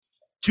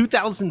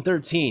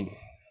2013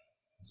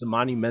 was a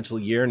monumental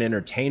year in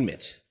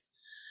entertainment.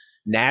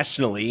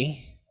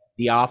 Nationally,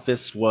 The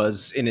Office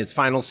was in its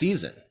final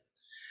season,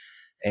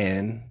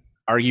 and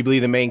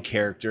arguably the main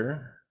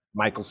character,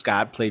 Michael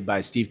Scott, played by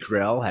Steve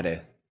Carell, had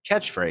a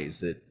catchphrase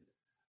that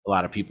a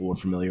lot of people were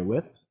familiar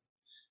with.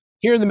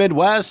 Here in the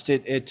Midwest,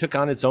 it took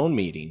on its own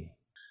meaning.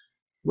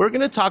 We're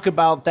going to talk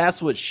about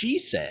That's What She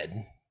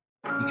Said,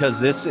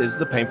 because this is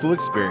the Painful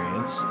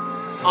Experience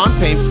on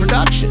Painful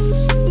Productions.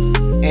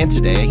 And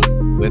today,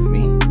 with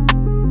me,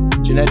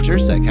 Jeanette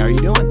Jursek. How are you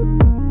doing?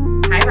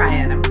 Hi,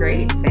 Ryan. I'm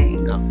great.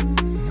 Thanks.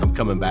 I'm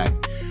coming back.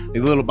 A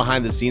little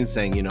behind the scenes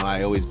thing,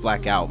 I always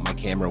black out my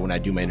camera when I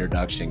do my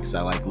introduction because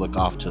I look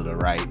off to the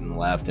right and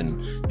left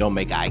and don't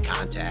make eye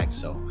contact.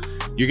 So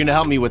you're going to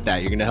help me with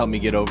that. You're going to help me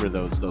get over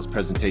those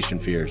presentation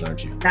fears,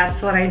 aren't you?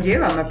 That's what I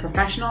do. I'm a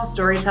professional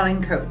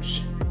storytelling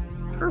coach.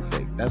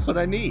 Perfect. That's what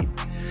I need.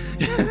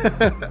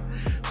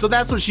 So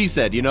that's what she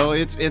said.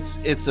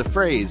 It's a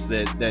phrase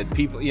that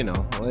people,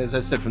 as I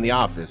said from The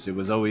Office, it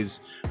was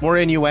always more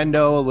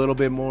innuendo, a little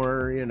bit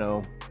more,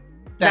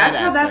 That's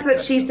how That's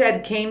What She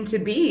Said came to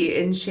be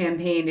in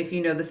Champaign. If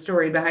you know the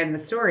story behind the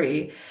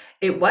story,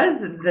 it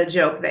was the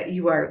joke that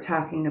you are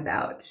talking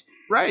about.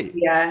 Right.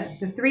 Yeah.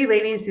 The three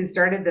ladies who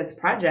started this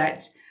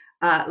project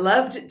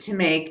loved to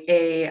make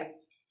a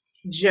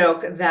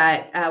joke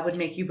that would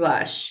make you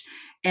blush.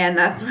 And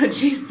That's What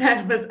She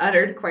Said was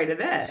uttered quite a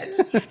bit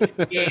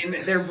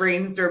in their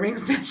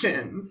brainstorming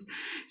sessions.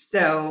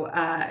 So,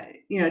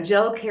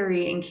 Jill,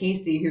 Carrie, and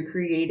Casey, who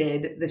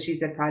created the She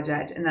Said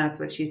project, and That's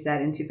What She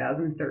Said in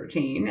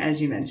 2013,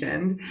 as you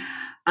mentioned,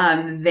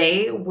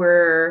 they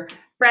were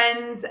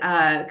friends,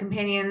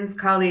 companions,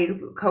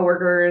 colleagues,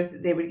 coworkers.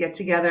 They would get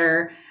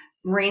together,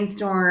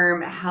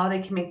 brainstorm how they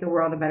can make the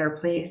world a better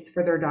place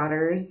for their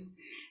daughters,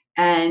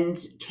 and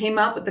came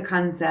up with the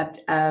concept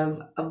of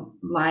a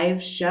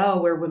live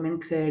show where women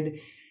could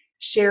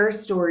share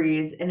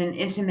stories in an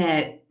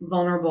intimate,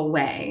 vulnerable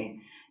way.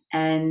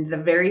 And the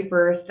very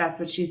first That's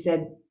What She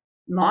Said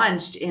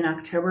launched in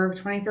October of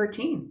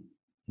 2013.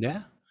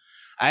 Yeah.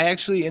 I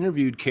actually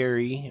interviewed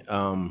Carrie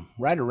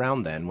right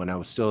around then when I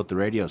was still at the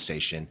radio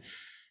station.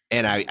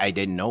 And I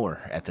didn't know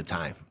her at the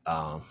time.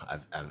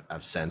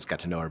 I've since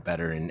got to know her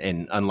better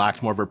and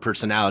unlocked more of her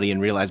personality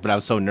and realized, but I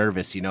was so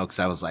nervous, because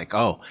I was like,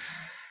 oh,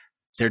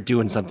 they're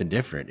doing something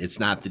different. It's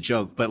not the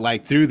joke.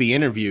 But through the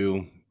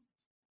interview,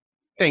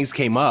 things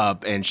came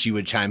up and she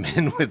would chime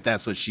in with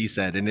That's What She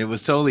Said. And it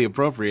was totally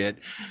appropriate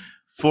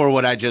for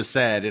what I just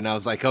said. And I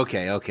was like,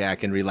 okay, I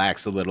can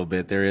relax a little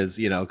bit. There is,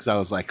 because I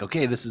was like,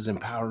 okay, this is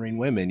empowering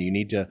women. You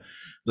need to,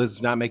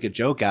 let's not make a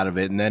joke out of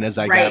it. And then as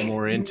I got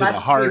more into the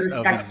heart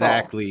of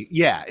exactly.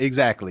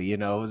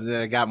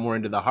 I got more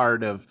into the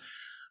heart of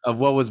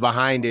what was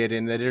behind it,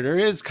 and that there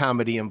is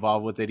comedy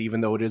involved with it,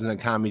 even though it isn't a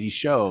comedy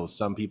show.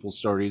 Some people's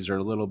stories are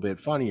a little bit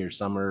funnier,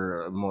 some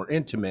are more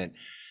intimate.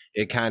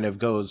 It kind of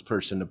goes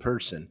person to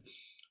person.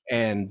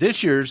 And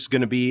this year's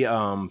going to be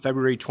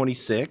February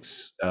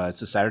 26th.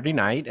 It's a Saturday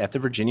night at the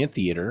Virginia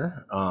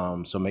Theater.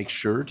 So make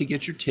sure to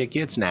get your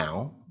tickets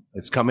now.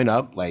 It's coming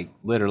up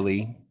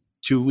literally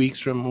 2 weeks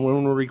from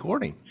when we're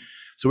recording.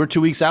 So we're 2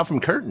 weeks out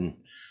from curtain.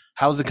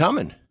 How's it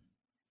coming?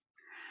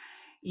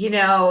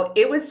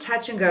 It was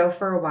touch and go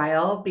for a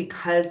while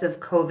because of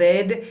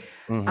COVID.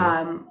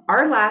 Mm-hmm.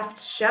 Our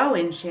last show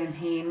in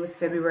Champaign was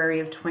February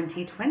of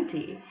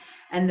 2020.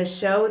 And the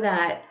show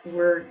that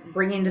we're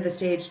bringing to the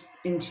stage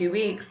in 2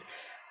 weeks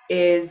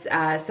is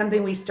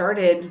something we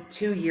started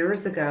 2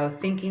 years ago,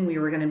 thinking we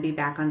were going to be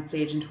back on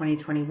stage in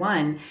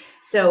 2021.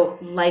 So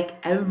like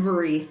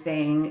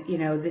everything,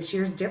 this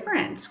year's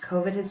different.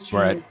 COVID has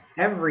changed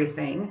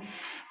everything.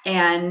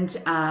 And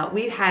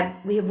we have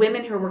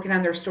women who are working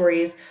on their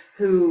stories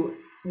who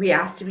we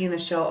asked to be in the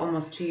show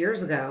almost 2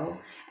 years ago.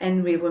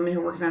 And we have women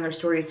who are working on their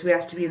stories who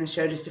asked to be in the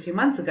show just a few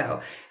months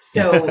ago.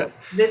 So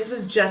this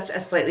was just a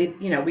slightly,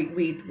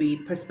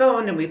 we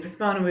postponed and we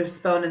postponed and we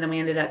postponed, and then we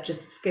ended up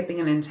just skipping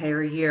an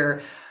entire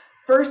year.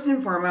 First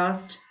and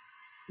foremost,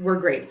 we're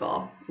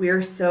grateful. We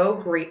are so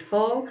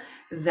grateful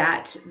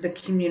that the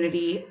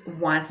community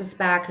wants us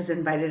back, has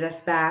invited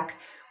us back.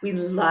 We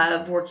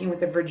love working with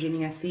the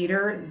Virginia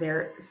Theater.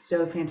 They're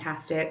so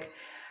fantastic.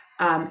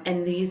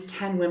 And these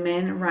 10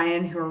 women,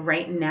 Ryan, who are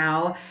right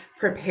now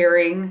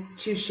preparing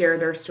to share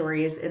their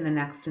stories in the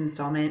next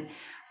installment,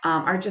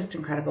 are just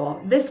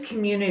incredible. This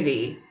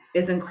community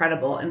is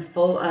incredible and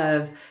full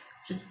of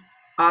just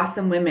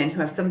awesome women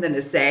who have something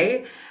to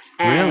say.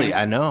 And really?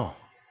 I know.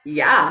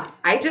 Yeah.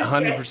 I just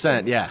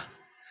 100%. Yeah.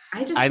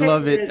 I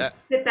love it.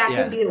 Sit back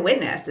and be a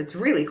witness. It's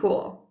really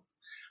cool.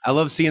 I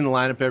love seeing the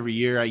lineup every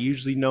year. I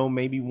usually know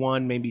maybe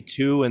one, maybe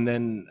two, and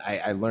then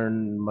I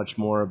learn much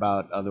more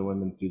about other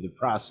women through the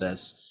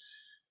process.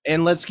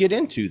 And let's get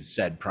into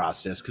said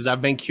process, because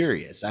I've been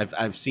curious.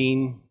 I've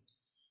seen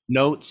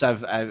notes.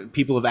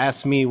 People have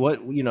asked me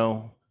what,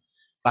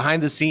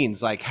 behind the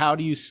scenes, how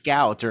do you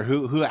scout, or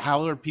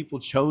how are people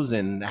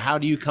chosen? How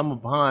do you come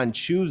upon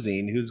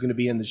choosing who's going to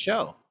be in the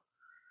show?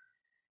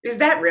 Is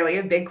that really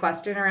a big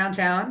question around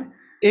town?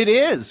 It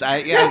is.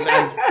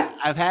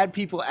 I've had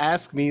people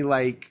ask me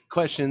like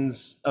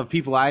questions of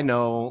people I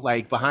know,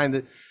 like behind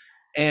the,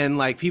 and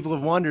like people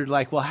have wondered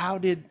like, well, how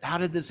did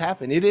this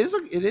happen? It is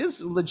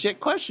a legit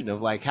question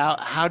of like,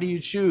 how do you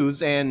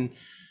choose? And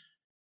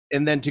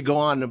then to go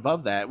on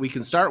above that, we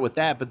can start with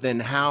that, but then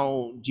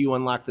how do you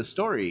unlock the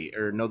story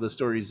or know the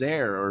story's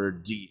there? Or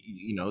do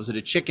you know, is it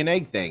a chicken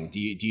egg thing? Do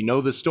you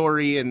know the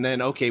story and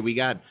then, okay, we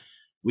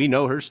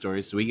know her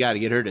story, so we got to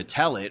get her to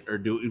tell it? Or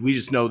do we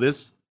just know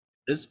this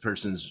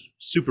person's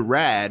super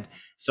rad,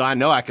 so I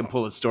know I can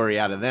pull a story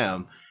out of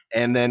them?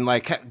 And then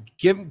like,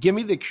 give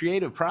me the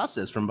creative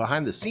process from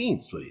behind the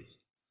scenes, please.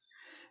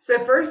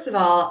 So first of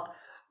all,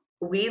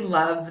 we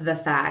love the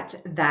fact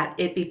that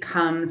it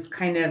becomes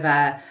kind of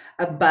a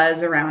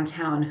buzz around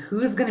town.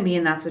 Who's going to be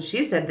in That's What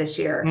She Said this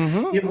year?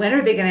 Mm-hmm. You know, when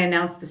are they going to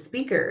announce the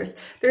speakers?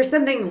 There's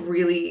something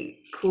really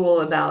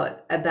cool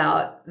about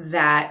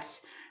that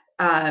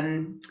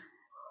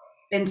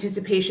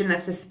anticipation,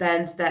 that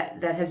suspense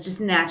that has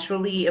just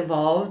naturally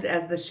evolved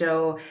as the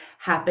show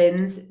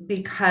happens,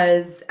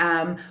 because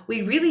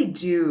we really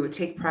do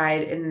take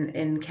pride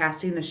in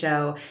casting the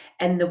show,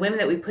 and the women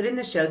that we put in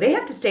the show, they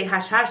have to stay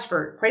hush hush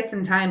for quite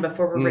some time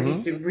before we're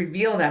ready to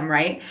reveal them,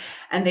 right?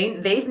 And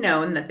they've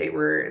known that they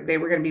were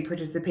going to be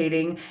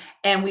participating,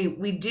 and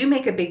we do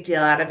make a big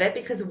deal out of it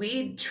because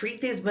we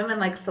treat these women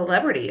like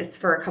celebrities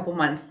for a couple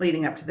months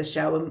leading up to the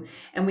show,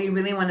 and we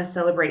really want to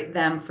celebrate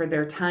them for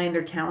their time,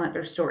 their talent,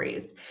 their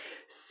stories.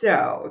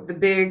 So the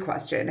big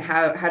question,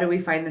 how do we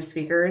find the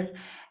speakers?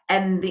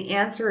 And the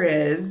answer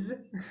is,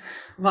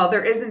 well,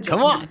 there isn't just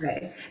one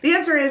way. The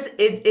answer is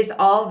it's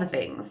all the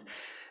things.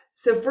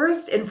 So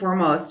first and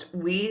foremost,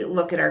 we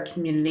look at our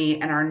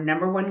community, and our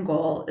number one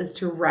goal is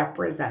to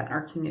represent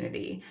our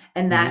community.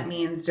 And that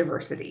means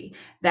diversity.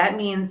 That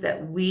means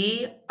that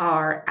we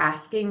are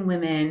asking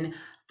women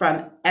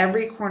from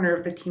every corner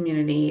of the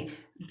community,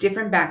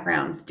 different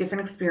backgrounds,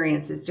 different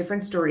experiences,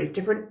 different stories,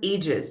 different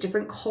ages,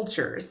 different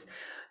cultures.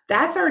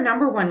 That's our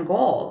number one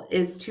goal,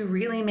 is to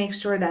really make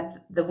sure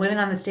that the women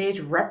on the stage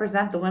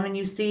represent the women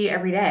you see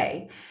every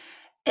day.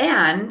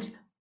 And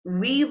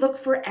we look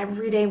for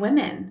everyday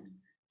women.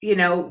 You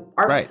know,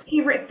 our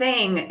favorite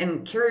thing,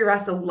 and Carrie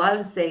Russell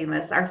loves saying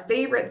this, our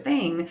favorite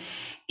thing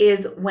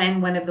is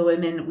when one of the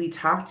women we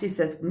talk to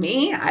says,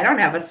 me, I don't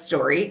have a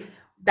story.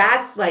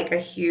 That's like a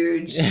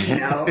huge, you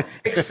know,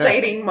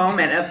 exciting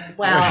moment of,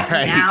 well,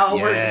 now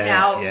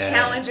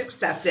challenge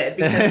accepted,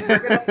 because we're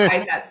going to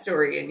find that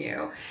story in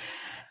you.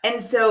 And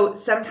so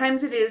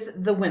sometimes it is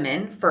the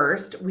women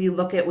first. We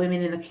look at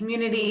women in the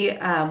community.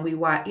 We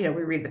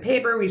read the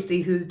paper, we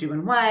see who's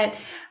doing what.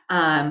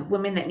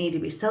 Women that need to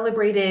be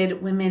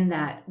celebrated, women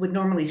that would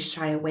normally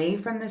shy away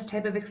from this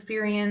type of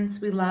experience,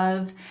 we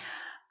love.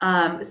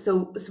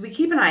 So we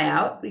keep an eye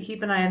out. We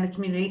keep an eye on the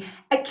community.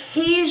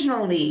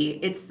 Occasionally,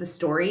 it's the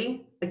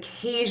story.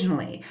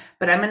 Occasionally,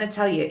 but I'm going to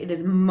tell you, it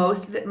is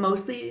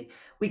mostly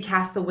we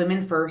cast the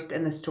women first,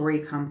 and the story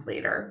comes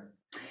later.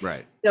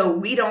 Right. So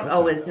we don't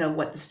always know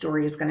what the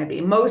story is going to be.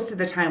 Most of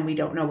the time, we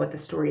don't know what the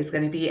story is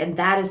going to be. And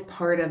that is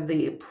part of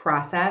the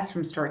process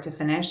from start to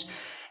finish.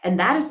 And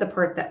that is the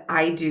part that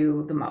I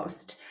do the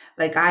most.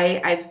 Like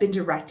I've been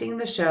directing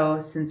the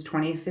show since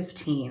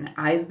 2015.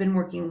 I've been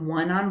working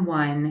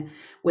one-on-one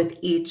with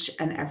each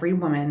and every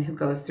woman who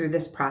goes through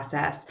this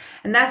process.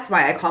 And that's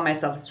why I call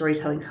myself a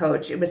storytelling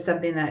coach. It was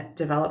something that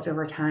developed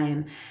over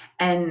time.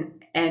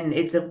 And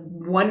it's a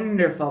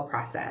wonderful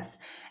process.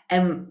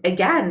 And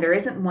again, there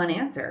isn't one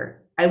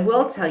answer. I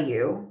will tell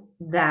you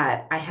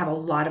that I have a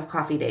lot of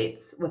coffee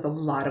dates with a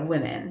lot of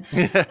women.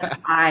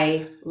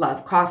 I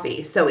love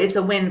coffee, so it's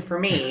a win for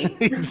me.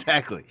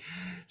 Exactly.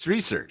 It's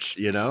research,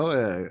 you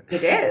know.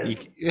 It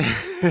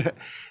is.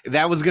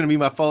 That was going to be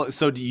my follow.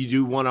 So do you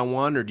do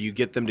one-on-one, or do you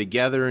get them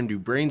together and do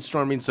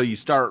brainstorming? So you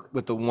start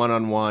with the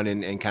one-on-one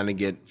and kind of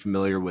get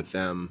familiar with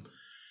them.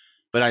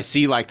 But I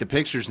see like the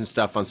pictures and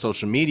stuff on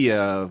social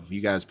media of you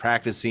guys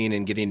practicing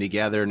and getting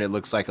together, and it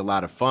looks like a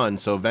lot of fun.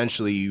 So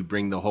eventually you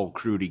bring the whole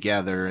crew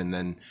together, and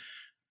then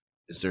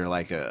is there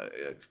like a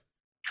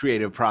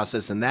creative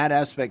process in that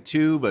aspect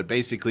too? But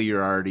basically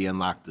you're already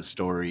unlocked the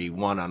story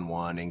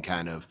one-on-one, and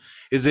kind of,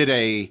 is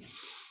it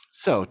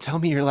so tell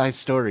me your life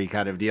story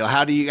kind of deal?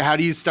 How do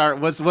you start?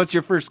 What's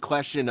your first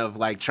question of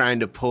like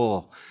trying to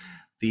pull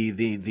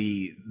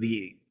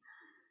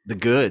the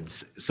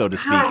goods, so to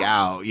speak,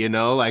 out, you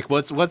know? Like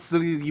what's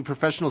the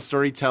professional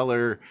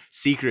storyteller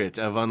secret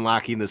of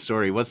unlocking the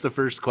story? What's the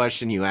first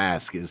question you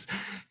ask? Is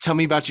tell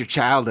me about your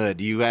childhood.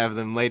 Do you have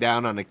them lay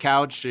down on a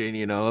couch and,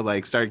 you know,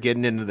 like start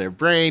getting into their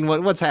brain?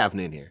 What's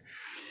happening here?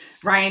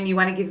 Ryan, you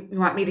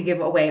want me to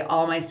give away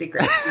all my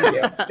secrets to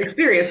you? Like,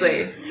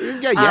 seriously.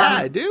 Yeah,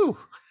 I do.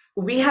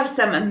 We have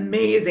some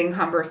amazing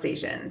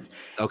conversations.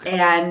 Okay.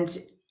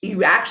 And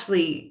you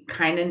actually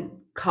kind of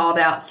called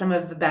out some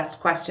of the best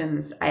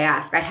questions I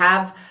ask. I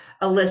have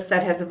a list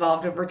that has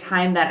evolved over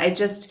time that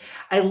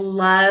I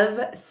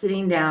love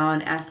sitting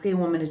down, asking a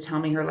woman to tell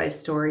me her life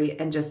story,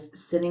 and just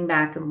sitting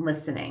back and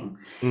listening.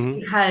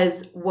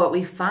 Because what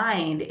we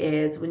find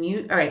is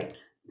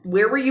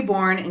where were you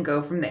born, and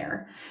go from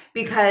there.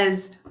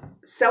 Because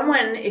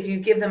someone, if you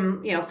give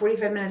them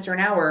 45 minutes or an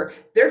hour,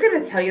 they're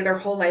going to tell you their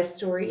whole life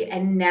story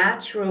and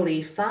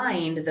naturally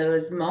find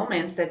those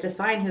moments that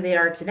define who they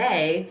are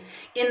today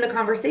in the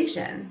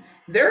conversation.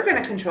 They're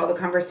going to control the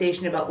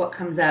conversation about what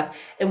comes up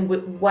and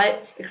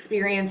what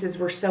experiences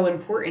were so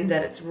important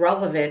that it's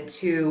relevant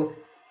to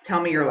tell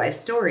me your life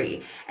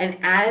story. And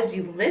as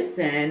you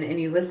listen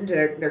and you listen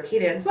to their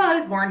cadence, well, I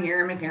was born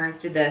here, my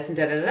parents did this, and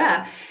da da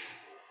da.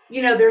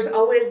 There's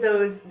always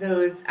those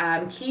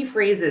key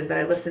phrases that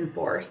I listen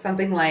for.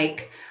 Something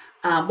like,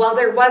 well,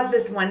 there was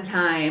this one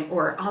time,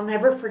 or I'll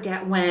never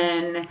forget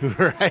when.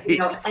 Right.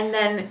 And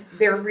then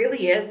there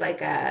really is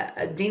like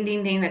a ding,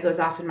 ding, ding that goes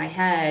off in my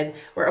head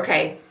where,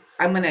 okay,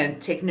 I'm going to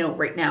take note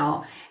right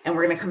now, and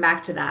we're going to come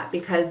back to that,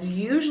 because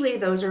usually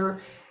those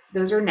are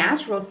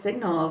natural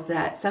signals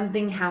that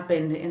something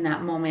happened in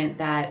that moment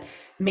that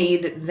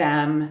made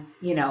them,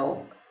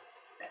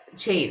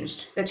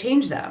 changed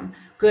them,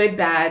 good,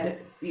 bad,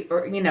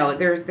 or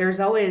there's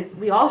always,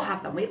 we all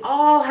have them. We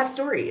all have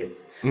stories.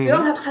 We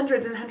all have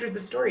hundreds and hundreds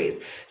of stories.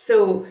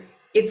 So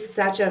it's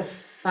such a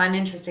fun,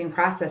 interesting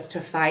process to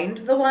find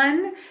the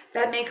one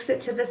that makes it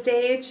to the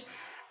stage.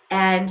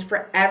 And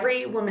for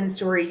every woman's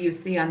story you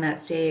see on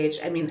that stage,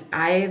 I mean,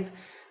 I've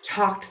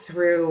talked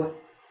through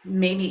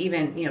maybe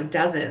even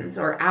dozens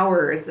or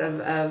hours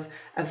of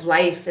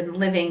life and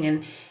living,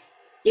 and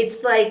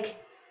it's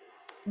like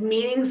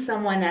meeting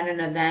someone at an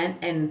event,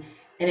 and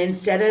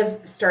instead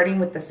of starting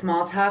with the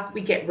small talk,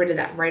 we get rid of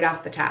that right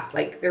off the top.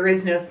 Like, there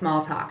is no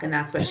small talk, and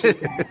that's what she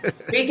said.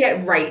 We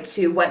get right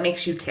to what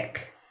makes you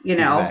tick.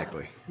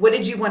 Exactly. What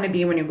did you want to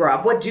be when you grow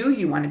up? What do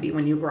you want to be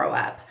when you grow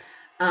up?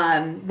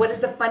 What is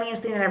the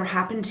funniest thing that ever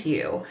happened to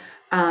you?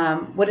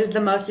 What is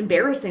the most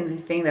embarrassing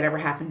thing that ever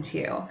happened to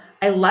you?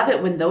 I love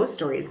it when those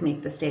stories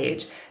make the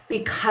stage,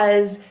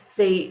 because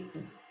they,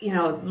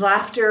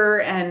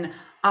 laughter and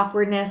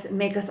awkwardness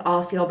make us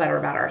all feel better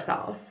about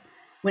ourselves.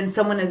 When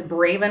someone is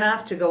brave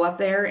enough to go up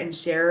there and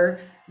share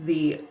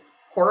the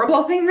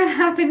horrible thing that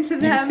happened to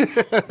them,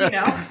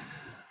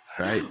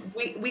 right.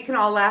 We can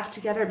all laugh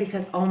together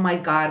because, oh my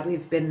God,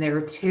 we've been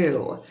there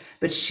too.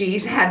 But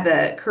she's had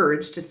the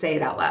courage to say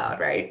it out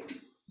loud, right?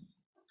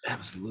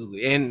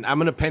 Absolutely. And I'm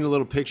going to paint a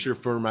little picture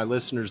for my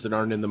listeners that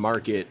aren't in the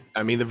market.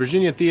 I mean, the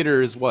Virginia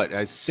Theater is what,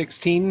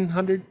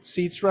 1,600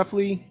 seats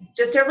roughly?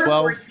 Just over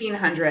 12?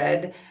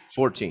 1,400.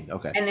 14,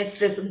 okay. And it's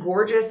this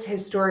gorgeous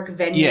historic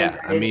venue.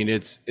 Yeah, I mean,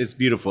 it's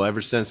beautiful.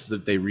 Ever since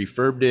that they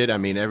refurbed it, I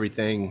mean,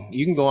 everything,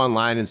 you can go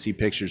online and see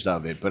pictures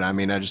of it. But I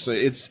mean, it's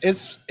a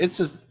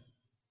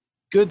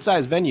good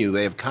sized venue.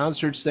 They have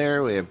concerts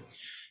there. We have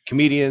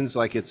comedians.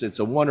 Like, it's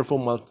a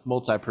wonderful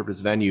multi-purpose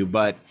venue.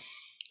 But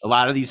a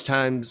lot of these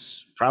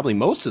times, probably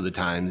most of the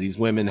times, these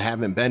women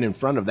haven't been in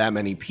front of that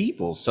many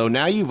people. So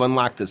now you've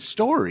unlocked the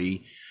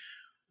story.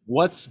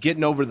 What's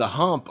getting over the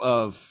hump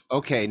of,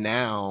 okay,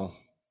 now,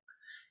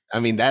 I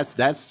mean,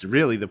 that's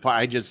really the part.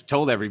 I just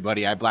told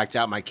everybody I blacked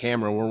out my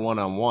camera. We're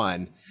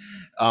one-on-one.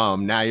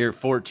 Now you're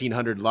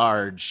 1,400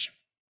 large.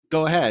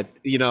 Go ahead.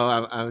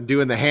 I'm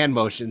doing the hand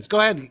motions. Go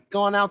ahead,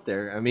 go on out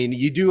there. I mean,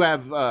 you do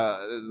have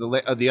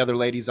the other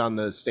ladies on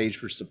the stage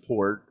for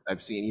support.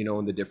 I've seen,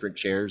 in the different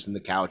chairs and the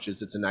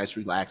couches. It's a nice,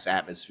 relaxed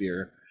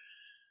atmosphere.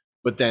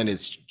 But then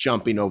it's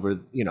jumping off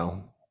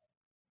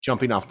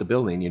the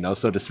building,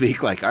 so to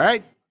speak. Like, all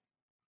right,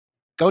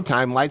 go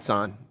time, lights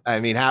on. I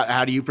mean,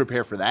 how do you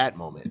prepare for that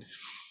moment?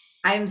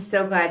 I'm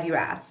so glad you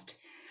asked,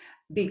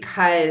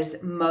 because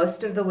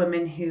most of the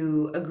women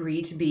who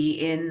agree to be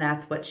in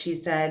That's What She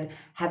Said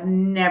have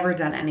never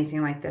done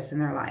anything like this in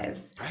their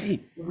lives.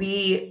 Right.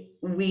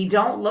 We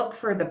don't look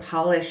for the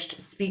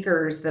polished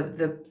speakers,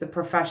 the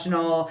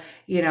professional,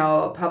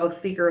 public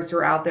speakers who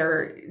are out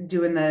there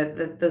doing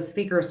the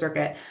speaker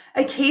circuit.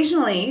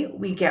 Occasionally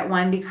we get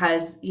one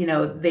because,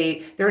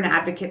 they're an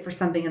advocate for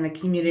something in the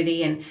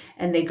community,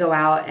 and they go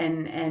out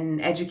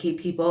and educate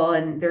people,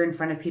 and they're in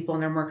front of people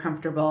and they're more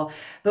comfortable.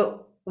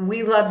 But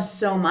we love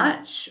so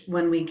much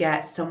when we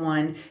get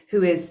someone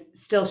who is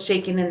still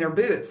shaking in their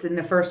boots in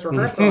the first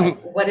rehearsal.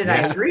 Like, what did I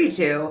agree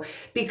to?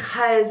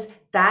 Because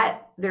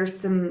there's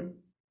some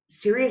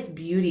serious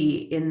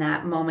beauty in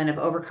that moment of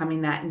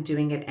overcoming that and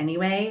doing it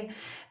anyway,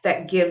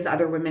 that gives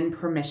other women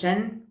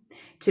permission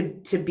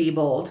to be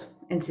bold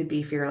and to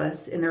be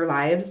fearless in their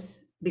lives,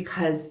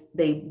 because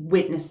they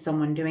witnessed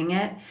someone doing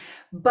it.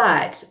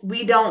 But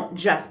we don't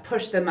just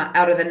push them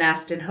out of the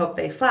nest and hope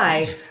they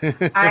fly.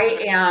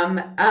 I am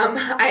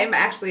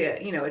actually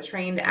a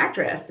trained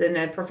actress and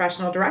a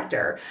professional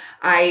director.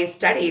 I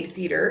studied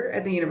theater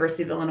at the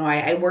University of Illinois.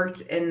 I worked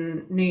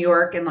in New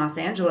York and Los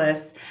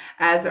Angeles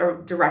as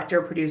a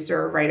director,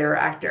 producer, writer,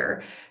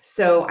 actor.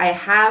 So I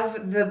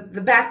have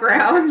the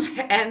background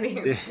and the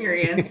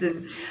experience,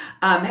 and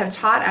have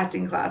taught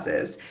acting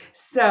classes.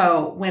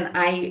 So when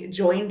I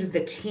joined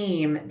the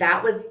team,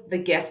 that was the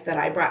gift that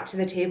I brought to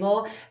the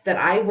table, that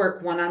I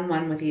work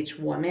one-on-one with each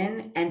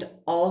woman and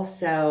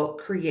also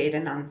create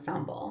an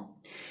ensemble.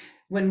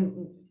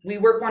 when we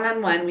work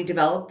one-on-one, we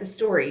develop the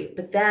story,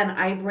 but then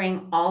I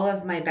bring all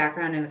of my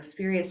background and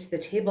experience to the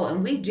table,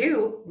 and we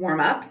do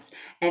warm-ups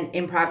and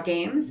improv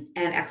games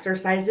and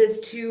exercises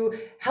to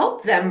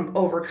help them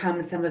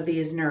overcome some of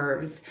these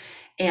nerves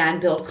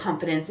and build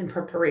confidence in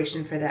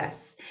preparation for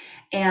this.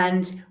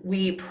 And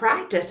we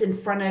practice in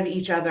front of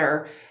each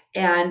other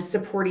and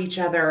support each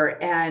other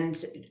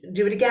and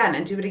do it again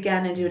and do it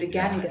again and do it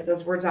again and get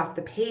those words off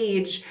the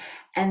page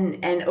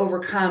and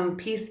overcome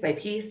piece by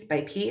piece by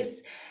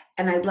piece.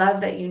 And I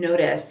love that you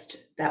noticed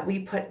that we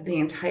put the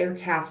entire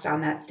cast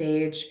on that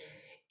stage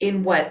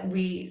in what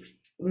we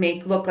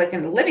make look like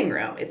in the living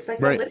room. It's like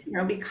a living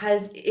room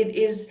because it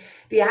is,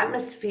 the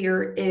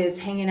atmosphere is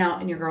hanging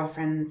out in your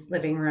girlfriend's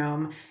living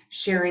room,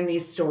 sharing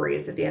these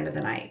stories at the end of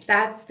the night.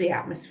 That's the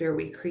atmosphere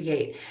we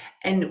create.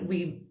 And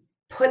we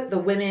put the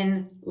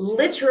women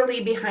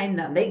literally behind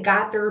them. They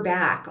got their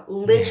back,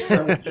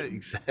 literally.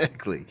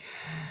 Exactly.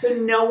 So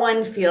no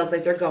one feels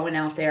like they're going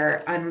out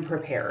there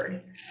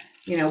unprepared.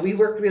 You know, we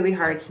work really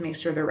hard to make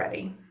sure they're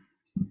ready.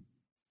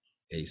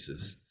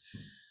 Aces.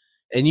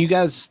 And you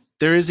guys,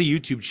 there is a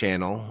YouTube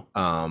channel.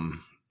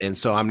 And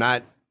so I'm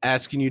not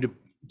asking you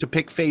to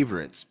pick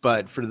favorites,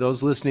 but for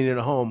those listening at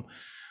home,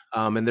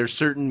 and there's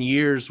certain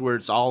years where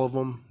it's all of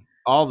them,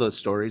 all those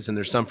stories, and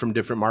there's some from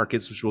different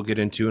markets, which we'll get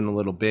into in a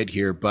little bit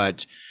here.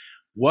 But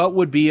what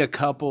would be a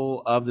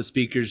couple of the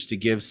speakers to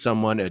give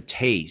someone a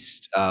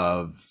taste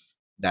of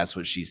That's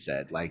What She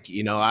Said? Like,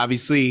 you know,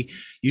 obviously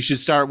you should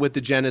start with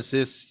the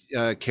Genesis,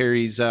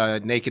 Carrie's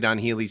Naked on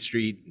Healy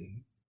Street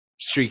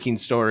streaking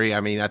story.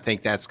 I mean, I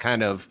think that's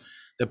kind of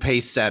the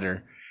pace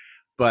setter,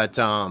 but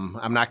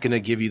I'm not going to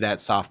give you that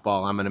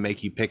softball. I'm going to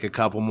make you pick a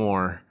couple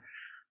more.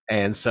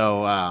 And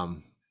so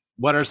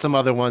what are some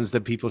other ones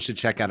that people should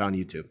check out on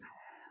YouTube?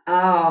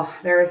 Oh,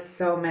 there are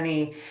so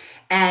many.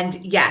 And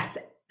yes,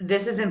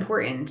 this is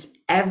important.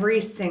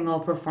 Every single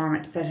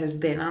performance that has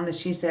been on the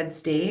She Said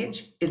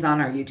stage is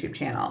on our YouTube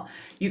channel.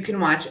 You can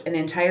watch an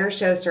entire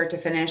show start to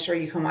finish, or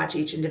you can watch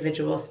each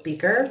individual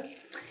speaker.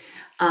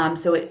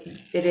 So it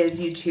is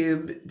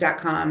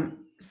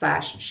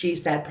youtube.com/She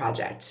Said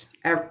Project.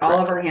 All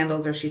of our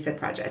handles are She Said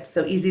Project.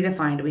 So easy to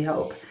find, we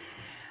hope.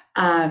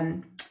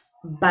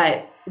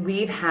 But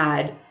we've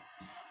had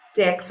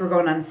we're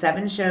going on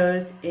 7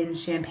 shows in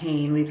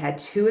Champaign. We've had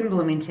 2 in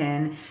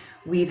Bloomington.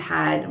 We've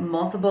had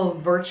multiple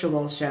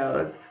virtual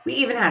shows. We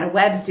even had a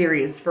web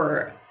series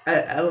for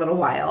a little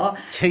while.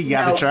 You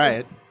got to try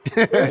it.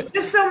 There's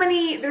just so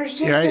many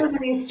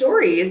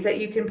stories that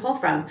you can pull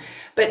from.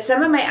 But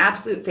some of my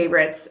absolute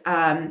favorites,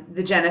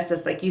 the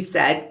Genesis, like you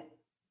said,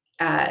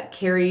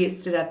 Carrie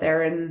stood up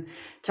there and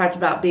talked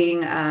about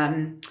being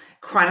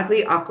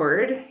chronically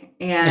awkward,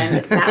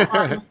 and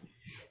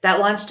that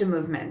launched a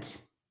movement.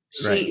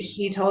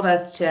 She told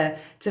us to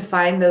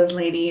find those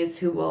ladies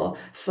who will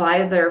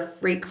fly their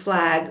freak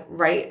flag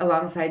right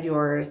alongside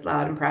yours,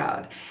 loud and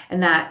proud.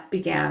 And that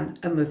began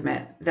a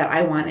movement that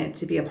I wanted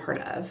to be a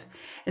part of.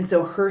 And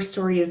so her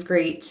story is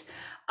great.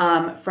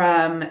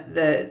 From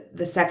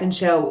the second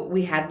show,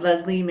 we had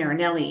Leslie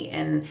Marinelli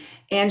and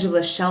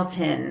Angela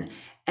Shelton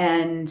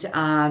and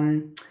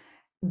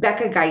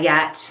Becca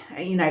Gayette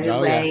at United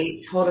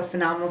Way told a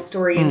phenomenal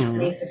story in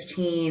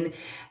 2015.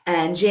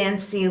 And Jan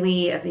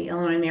Seeley of the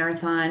Illinois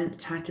Marathon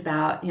talked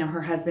about,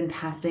 her husband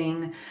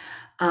passing.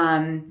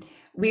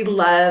 We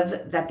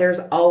love that there's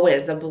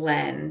always a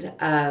blend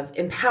of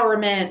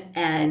empowerment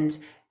and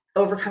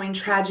overcoming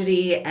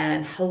tragedy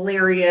and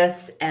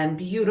hilarious and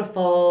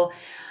beautiful.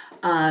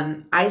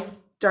 I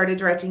started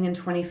directing in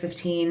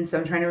 2015, so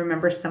I'm trying to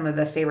remember some of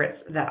the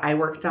favorites that I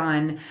worked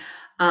on.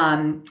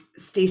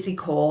 Stacey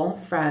Cole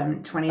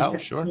from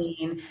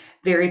 2016,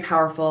 very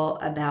powerful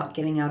about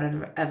getting out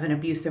of an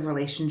abusive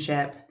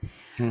relationship.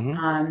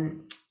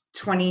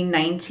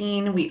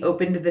 2019, we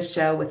opened the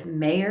show with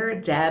Mayor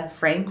Deb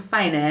Frank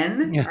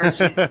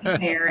Finan, our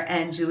mayor,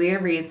 and Julia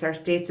Reeds, our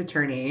state's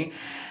attorney.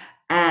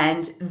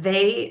 And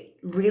they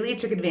really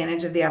took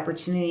advantage of the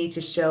opportunity to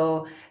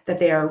show that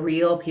they are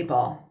real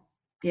people.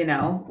 We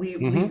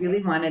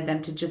really wanted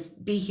them to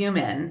just be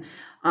human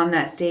on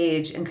that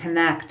stage and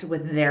connect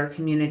with their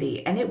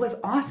community. And it was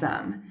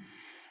awesome.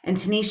 And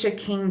Tanisha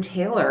King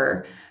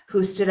Taylor,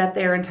 who stood up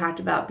there and talked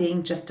about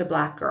being just a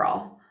Black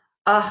girl.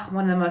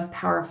 One of the most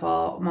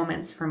powerful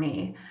moments for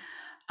me.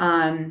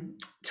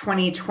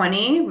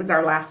 2020 was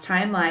our last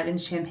time live in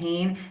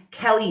Champaign.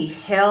 Kelly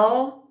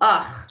Hill.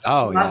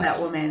 Love that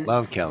woman.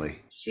 Love Kelly.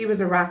 She was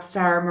a rock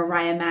star.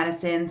 Mariah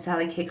Madison,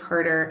 Sally Kay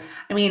Carter.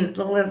 I mean,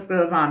 the list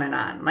goes on and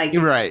on.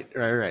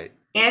 Right.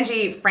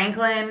 Angie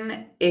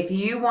Franklin, if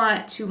you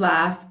want to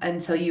laugh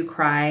until you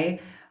cry,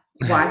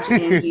 watch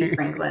Angie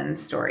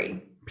Franklin's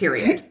story,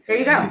 period. There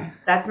you go.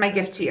 That's my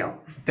gift to you.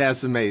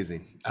 That's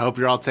amazing. I hope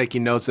you're all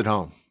taking notes at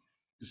home.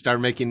 Start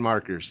making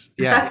markers.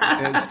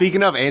 Yeah.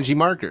 Speaking of Angie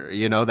Marker,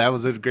 that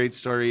was a great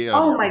story.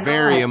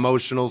 Very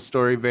emotional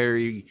story.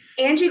 Very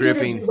Angie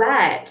gripping. Did a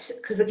duet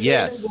because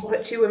occasionally we'll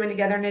put 2 women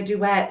together in a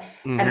duet.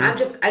 And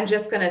I'm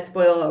just going to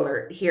spoil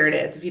alert. Here it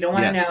is. If you don't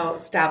want to know,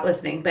 stop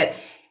listening. But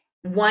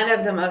one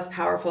of the most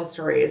powerful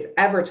stories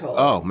ever told.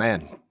 Oh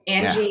man.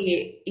 Yeah.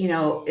 Angie,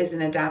 is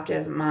an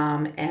adoptive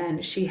mom,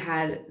 and she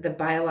had the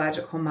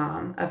biological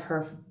mom of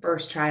her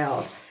first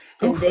child,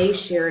 and Oof. they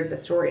shared the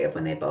story of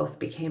when they both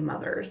became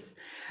mothers.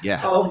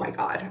 Yeah. Oh my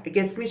God, it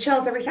gives me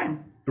chills every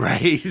time.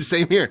 Right.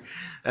 Same here.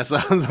 That's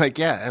what I was like.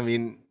 Yeah. I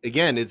mean,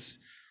 again, it's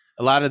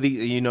a lot of the,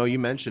 you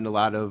mentioned a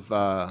lot of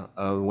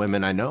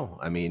women I know.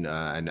 I mean,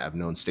 and I've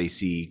known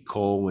Stacy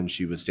Cole when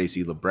she was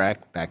Stacy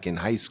Lebrecht back in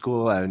high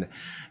school. And,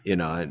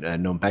 I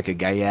know Becca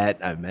Gayette.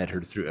 I've met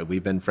her through,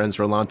 we've been friends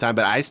for a long time,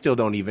 but I still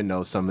don't even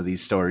know some of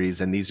these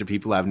stories. And these are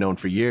people I've known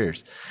for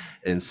years.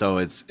 And so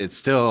it's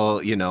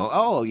still,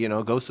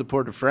 go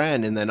support a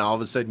friend. And then all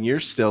of a sudden you're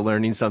still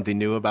learning something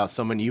new about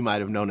someone you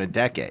might have known a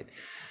decade.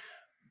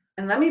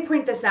 And let me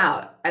point this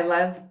out. I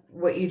love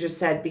what you just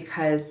said,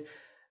 because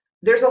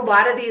there's a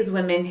lot of these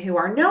women who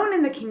are known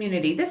in the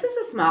community. This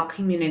is a small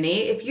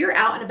community. If you're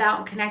out and about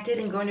and connected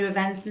and going to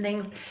events and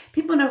things,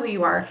 people know who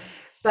you are.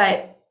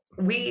 But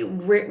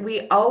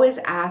we always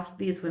ask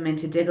these women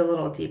to dig a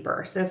little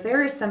deeper. So if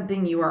there is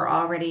something you are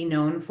already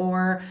known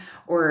for,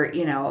 or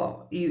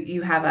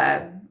you have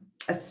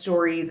a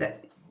story,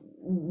 that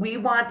we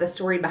want the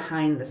story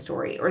behind the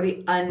story, or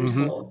the Mm-hmm.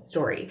 untold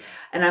story.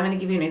 And I'm going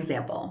to give you an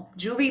example.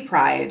 Julie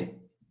Pride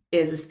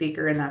is a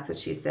speaker, and that's what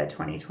she said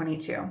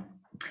 2022.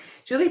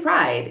 Julie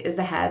Pride is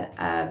the head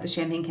of the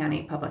Champaign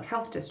County Public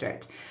Health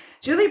District.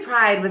 Julie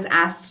Pride was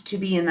asked to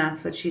be in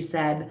That's What She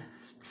Said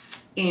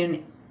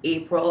in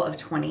April of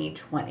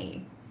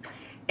 2020.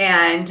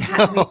 And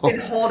we've been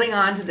holding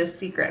on to this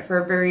secret for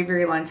a very,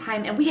 very long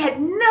time. And we had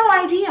no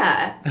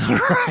idea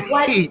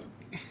what Right.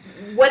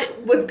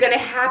 what was going to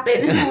happen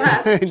in the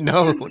last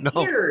No, 2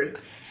 no. years.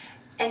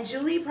 And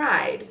Julie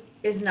Pride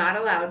is not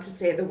allowed to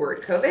say the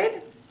word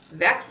COVID,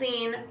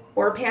 vaccine,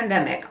 or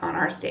pandemic on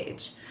our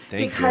stage,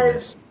 Thank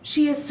because goodness.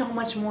 she is so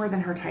much more than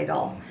her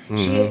title.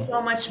 She is Hmm.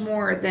 so much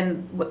more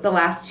than the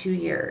last 2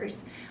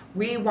 years.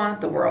 We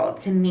want the world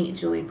to meet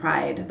Julie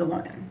Pride, the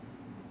woman.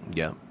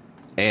 Yeah.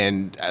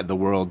 And the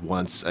world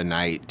wants a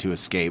night to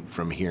escape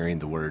from hearing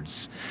the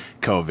words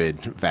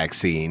COVID,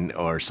 vaccine,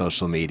 or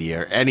social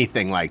media, or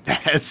anything like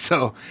that.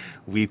 So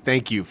we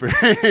thank you for,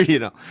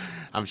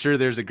 I'm sure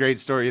there's a great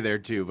story there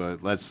too,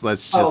 but let's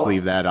just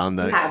leave Oh, that on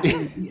the, yeah,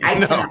 I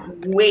no.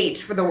 cannot wait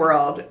for the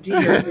world to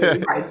hear Julie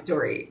Pride's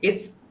story.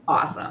 It's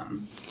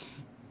awesome.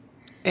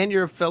 And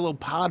you're a fellow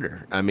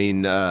Potter. I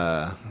mean,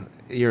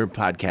 you're a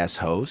podcast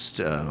host.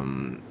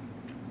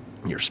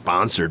 You're a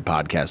sponsored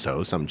podcast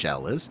host. I'm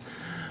jealous.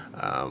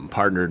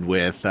 Partnered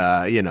with,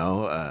 WILL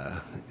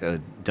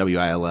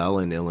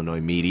and Illinois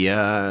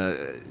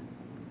Media.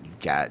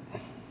 Got,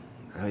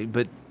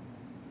 but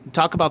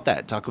talk about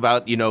that. Talk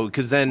about,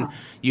 because then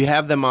you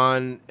have them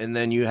on and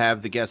then you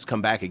have the guests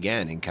come back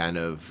again and kind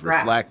of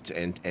Correct. reflect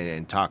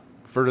and talk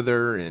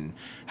further and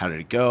how did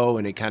it go?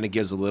 And it kind of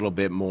gives a little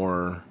bit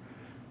more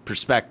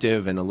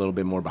perspective and a little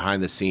bit more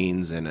behind the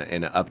scenes and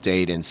an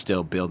update and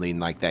still building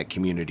like that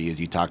community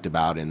as you talked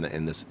about in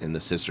the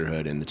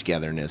sisterhood and the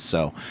togetherness.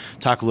 So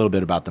talk a little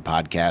bit about the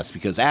podcast,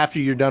 because after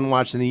you're done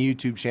watching the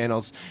YouTube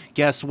channels,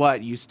 guess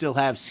what? You still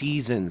have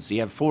seasons.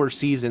 You have 4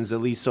 seasons, at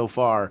least so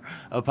far,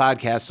 of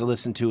podcasts to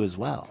listen to as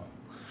well.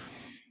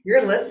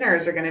 Your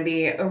listeners are going to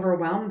be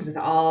overwhelmed with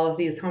all of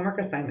these homework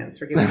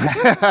assignments we're giving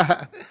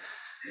them.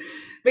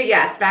 But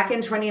yes, back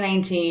in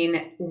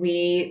 2019,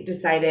 we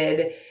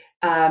decided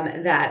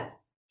that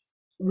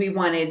we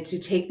wanted to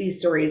take these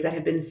stories that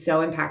have been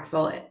so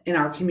impactful in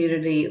our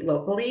community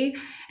locally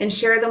and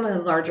share them with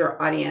a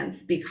larger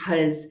audience,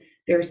 because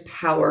there's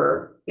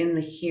power in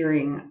the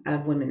hearing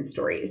of women's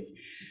stories.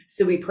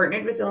 So we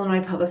partnered with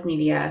Illinois Public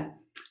Media.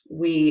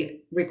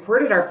 We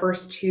recorded our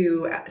first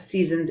 2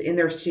 seasons in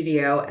their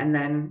studio, and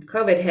then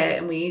COVID hit,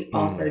 and we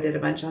also Mm, did a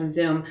bunch on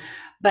Zoom.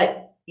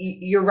 But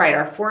you're right.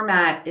 Our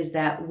format is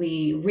that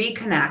we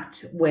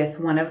reconnect with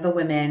one of the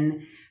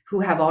women who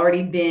have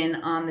already been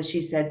on the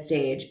She Said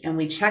stage, and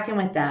we check in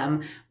with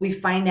them. We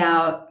find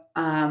out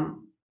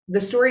the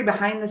story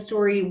behind the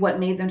story, what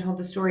made them tell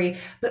the story,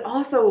 but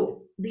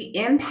also the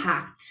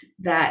impact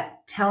that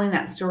telling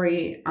that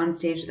story on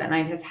stage that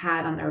night has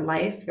had on their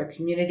life, their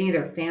community,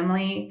 their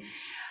family.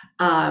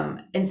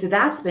 And so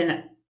that's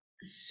been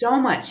so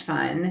much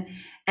fun.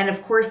 And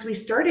of course, we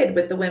started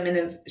with the women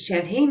of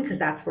Champaign because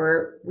that's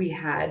where we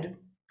had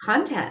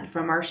content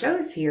from our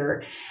shows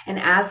here. And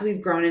as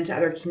we've grown into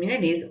other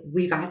communities,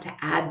 we got to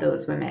add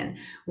those women.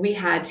 We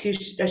had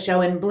a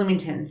show in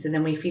Bloomington, so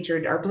then we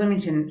featured our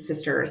Bloomington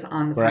sisters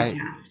on the right.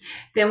 podcast.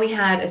 Then we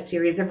had a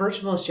series of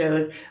virtual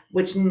shows,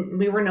 which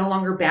we were no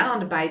longer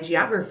bound by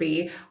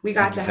geography. We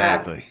got to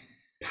have Exactly.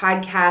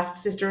 podcast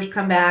sisters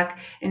come back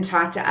and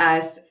talk to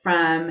us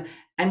from,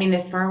 I mean,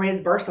 as far away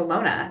as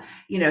Barcelona,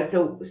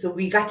 so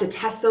we got to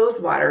test those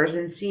waters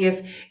and see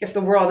if the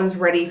world is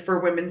ready for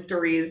women's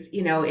stories,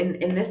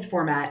 in this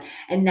format.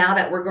 And now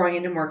that we're going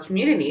into more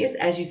communities,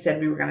 as you said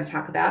we were going to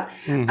talk about,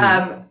 Hmm.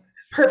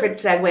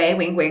 perfect segue,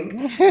 wink, wink,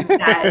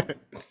 that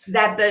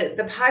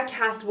the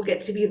podcast will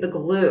get to be the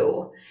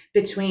glue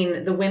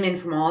between the women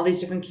from all these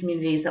different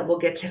communities that we'll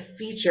get to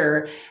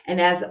feature. And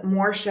as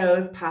more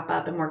shows pop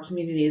up and more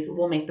communities,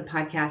 we'll make the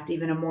podcast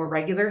even a more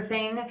regular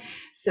thing,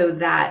 so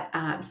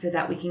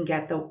that we can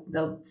get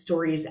the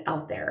stories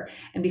out there.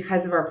 And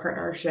because of our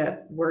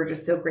partnership, we're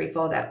just so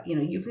grateful that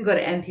you can go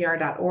to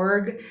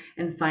npr.org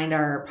and find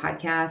our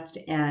podcast,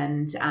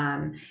 and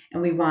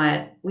we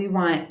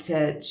want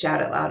to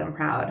shout it loud and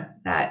proud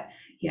that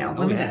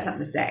women got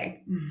something to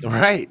say.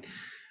 Right.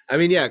 I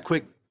mean, yeah,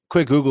 quick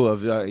Google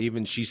of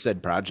even She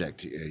Said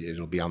Project.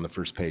 It'll be on the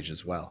first page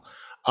as well.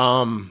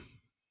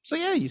 So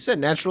yeah, you said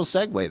natural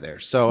segue there.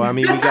 So I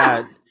mean,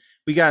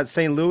 we got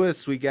St.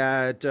 Louis, we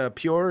got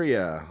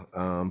Peoria,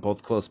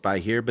 both close by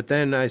here. But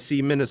then I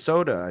see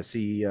Minnesota, I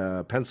see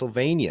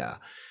Pennsylvania,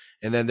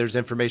 and then there's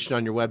information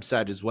on your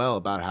website as well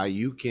about how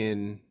you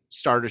can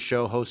start a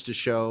show, host a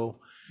show.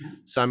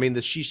 So I mean,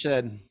 the She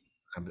Said.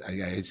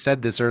 I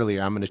said this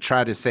earlier. I'm going to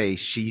try to say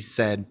She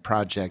Said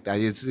Project.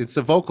 It's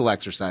a vocal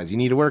exercise. You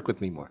need to work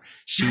with me more.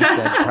 She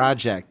Said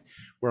Project.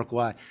 Work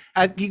wide.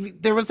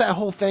 There was that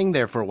whole thing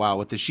there for a while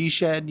with the She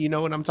Shed. You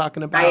know what I'm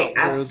talking about? I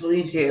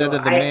absolutely do. Instead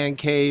of the man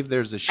cave,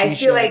 there's a She Shed. I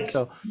feel like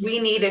we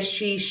need a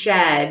She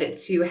Shed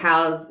to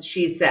house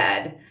She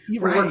Said.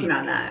 We're working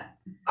on that.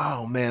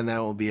 Oh man, that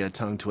will be a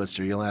tongue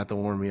twister. You'll have to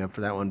warm me up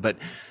for that one. But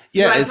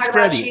yeah, it's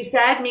spreading. She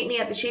Said, meet me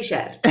at the She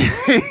Shed.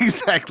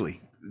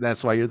 Exactly.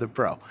 That's why you're the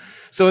pro.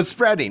 So it's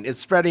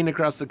spreading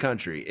across the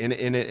country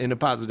in a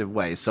positive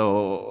way.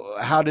 So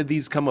how did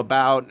these come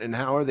about, and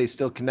how are they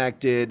still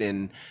connected?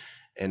 And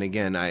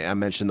again, I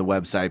mentioned the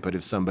website, but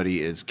if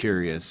somebody is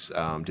curious,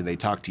 do they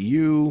talk to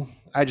you?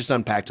 I just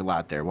unpacked a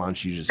lot there. Why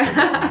don't you just take it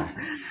from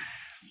there?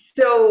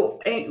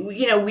 So,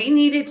 we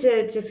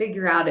needed to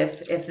figure out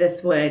if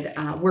this would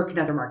work in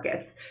other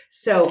markets.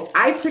 So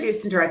I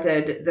produced and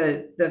directed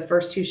the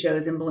first two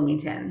shows in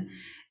Bloomington.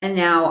 And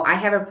now I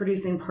have a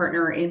producing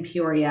partner in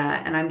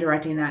Peoria, and I'm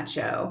directing that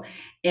show.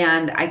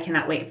 And I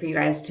cannot wait for you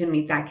guys to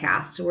meet that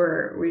cast.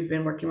 We've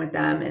been working with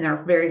them, and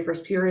our very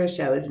first Peoria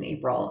show is in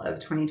April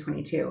of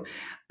 2022.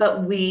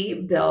 But we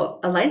built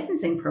a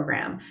licensing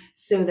program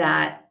so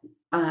that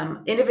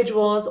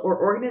individuals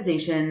or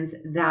organizations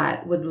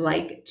that would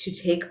like to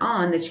take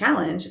on the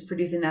challenge of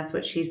producing That's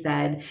What She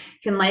Said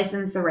can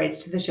license the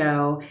rights to the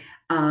show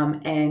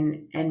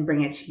and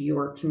bring it to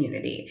your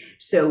community.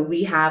 So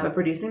we have a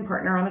producing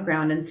partner on the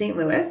ground in St.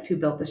 Louis who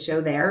built the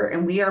show there,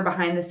 and we are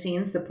behind the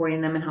scenes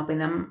supporting them and helping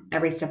them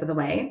every step of the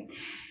way.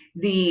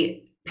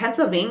 The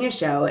Pennsylvania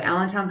show,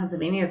 Allentown,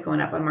 Pennsylvania, is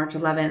going up on March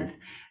 11th.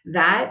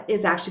 That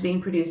is actually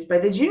being produced by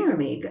the Junior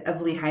League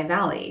of Lehigh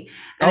Valley.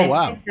 And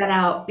I picked that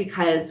out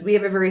because we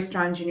have a very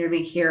strong junior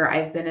league here.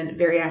 I've been a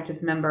very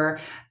active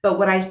member, but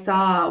what I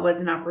saw was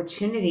an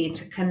opportunity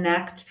to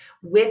connect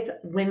with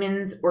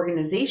women's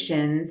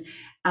organizations.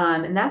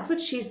 And That's What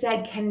She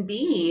Said can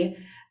be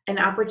an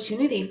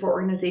opportunity for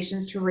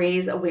organizations to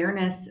raise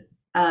awareness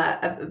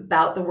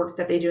about the work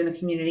that they do in the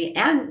community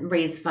and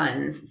raise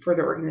funds for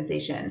their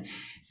organization.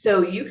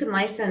 So you can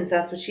license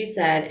That's What She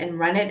Said and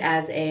run it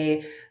as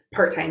a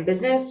part-time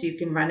business. You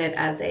can run it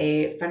as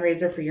a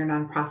fundraiser for your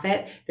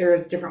nonprofit.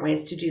 There's different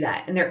ways to do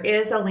that. And there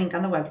is a link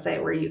on the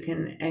website where you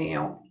can,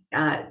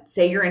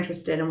 say you're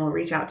interested, and we'll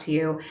reach out to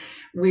you.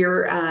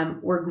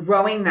 We're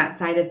growing that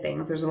side of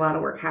things. There's a lot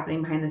of work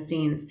happening behind the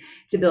scenes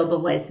to build the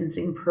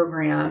licensing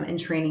program and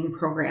training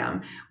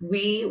program.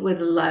 We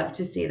would love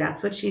to see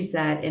That's What She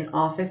Said in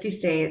all 50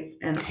 states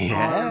and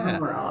all over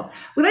the world.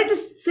 We like to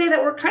say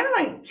that we're kind of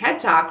like TED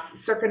Talks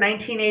circa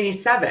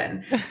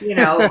 1987.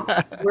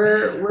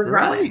 We're growing.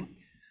 Right.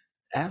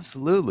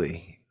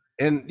 Absolutely.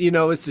 And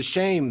it's a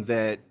shame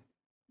that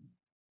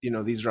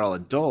these are all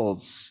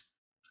adults,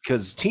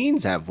 because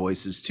teens have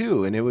voices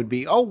too. And it would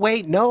be, oh,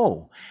 wait,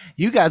 no,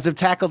 you guys have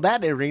tackled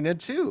that arena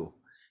too,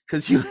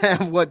 because you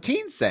have what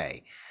teens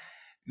say.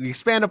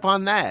 Expand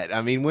upon that.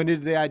 I mean, when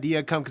did the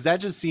idea come? Because that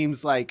just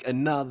seems like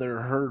another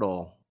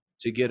hurdle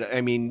to get.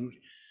 I mean,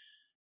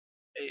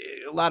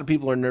 a lot of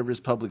people are nervous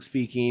public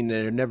speaking.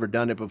 They've never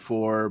done it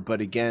before. But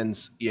again,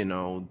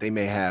 they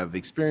may have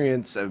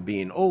experience of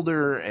being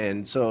older.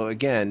 And so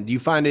again, do you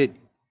find it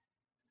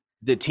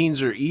the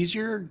teens are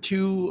easier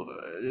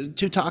to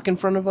talk in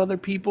front of other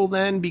people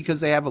then because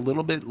they have a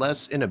little bit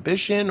less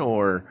inhibition?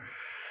 Or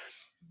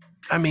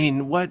I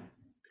mean,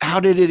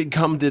 how did it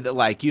come to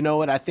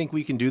what, I think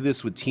we can do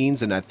this with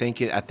teens, and I think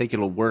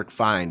it'll work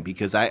fine,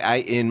 because I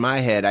in my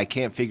head I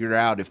can't figure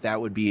out if that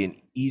would be an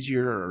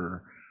easier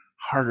or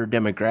harder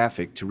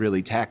demographic to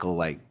really tackle,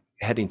 like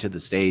heading to the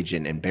stage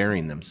and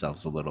burying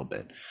themselves a little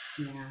bit.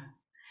 Yeah.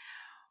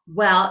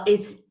 Well,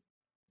 it's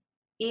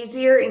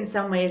easier in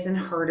some ways and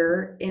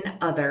harder in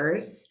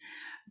others.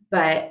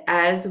 But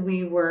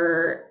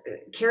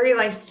Carrie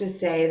likes to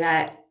say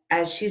that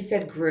as She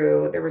Said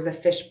grew, there was a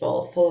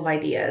fishbowl full of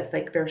ideas.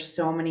 Like, there's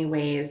so many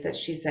ways that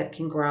She Said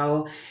can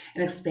grow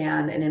and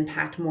expand and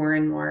impact more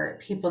and more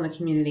people in the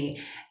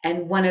community.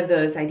 And one of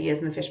those ideas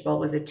in the fishbowl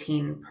was a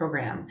teen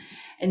program.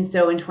 And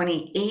so in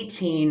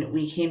 2018,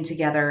 we came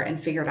together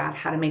and figured out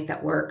how to make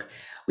that work.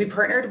 We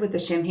partnered with the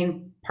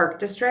Champaign Park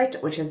District,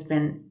 which has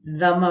been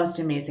the most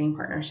amazing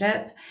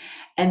partnership,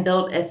 and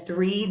built a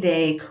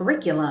 3-day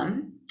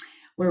curriculum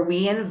where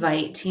we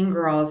invite teen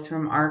girls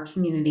from our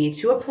community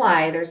to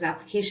apply. There's an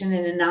application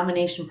and a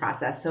nomination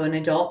process. So an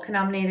adult can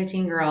nominate a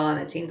teen girl and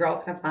a teen girl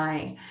can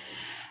apply.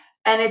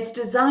 And it's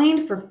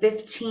designed for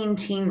 15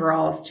 teen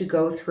girls to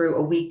go through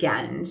a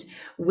weekend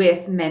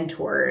with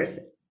mentors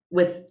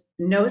with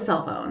no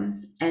cell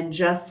phones and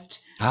just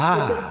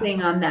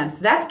focusing on them.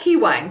 So that's key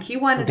one. Key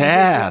one is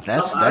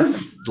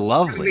that's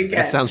lovely.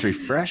 That sounds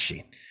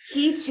refreshing.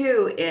 Key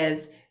two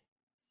is,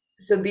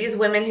 so these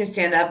women who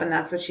stand up, and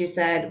that's what she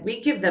said,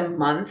 we give them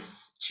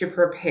months to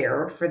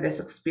prepare for this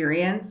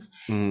experience.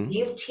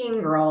 These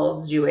teen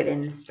girls do it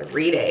in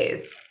 3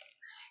 days.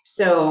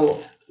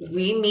 So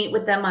we meet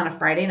with them on a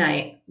Friday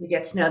night. We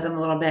get to know them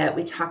a little bit.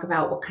 We talk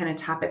about what kind of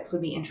topics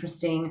would be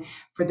interesting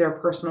for their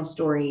personal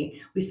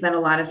story. We spend a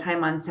lot of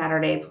time on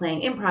Saturday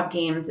playing improv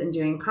games and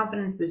doing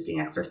confidence boosting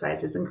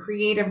exercises and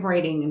creative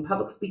writing and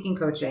public speaking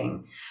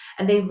coaching.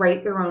 And they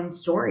write their own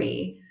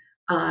story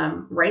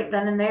right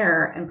then and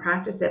there and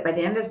practice it. By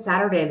the end of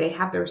Saturday, they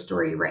have their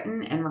story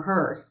written and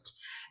rehearsed.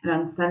 And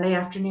on Sunday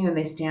afternoon,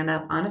 they stand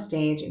up on a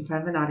stage in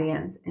front of an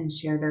audience and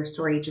share their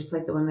story, just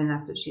like the women.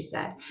 That's what she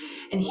said.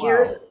 And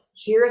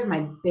here's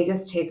my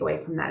biggest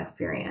takeaway from that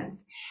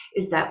experience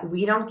is that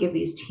we don't give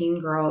these teen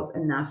girls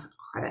enough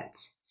credit.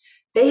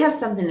 They have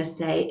something to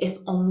say if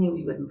only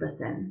we would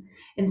listen.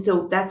 And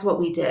so that's what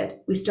we did.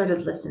 We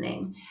started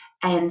listening.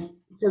 And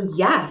so,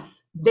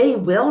 yes, they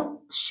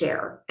will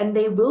share and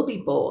they will be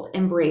bold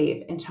and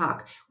brave and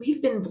talk.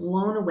 We've been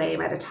blown away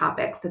by the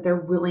topics that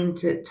they're willing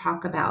to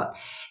talk about.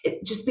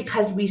 Just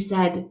because we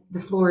said the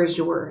floor is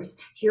yours.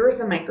 Here is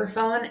a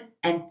microphone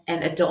and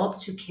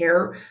adults who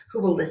care,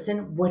 who will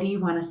listen. What do you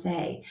want to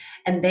say?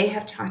 And they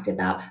have talked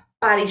about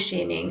body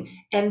shaming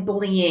and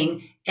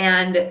bullying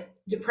and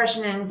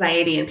depression and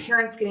anxiety and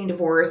parents getting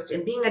divorced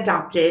and being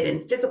adopted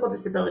and physical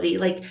disability,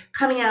 like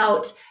coming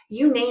out,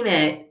 you name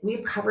it.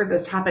 We've covered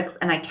those topics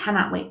and I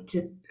cannot wait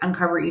to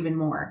uncover even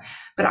more.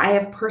 But I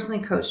have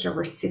personally coached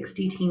over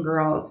 60 teen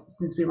girls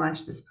since we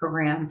launched this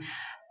program.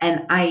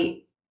 And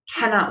I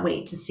cannot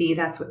wait to see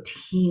that's what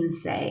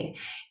teens say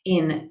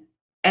in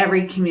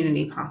every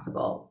community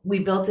possible. We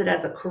built it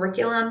as a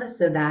curriculum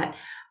so that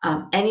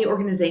any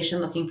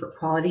organization looking for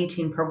quality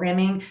teen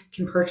programming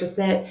can purchase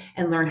it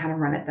and learn how to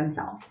run it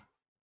themselves.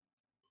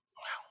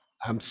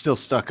 I'm still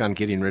stuck on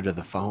getting rid of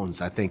the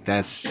phones. I think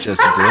that's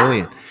just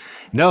brilliant.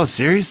 No,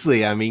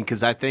 seriously. I mean,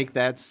 because I think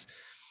that's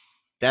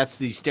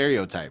the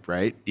stereotype,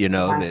 right? You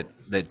know,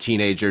 that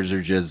teenagers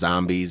are just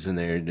zombies and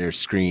they're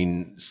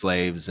screen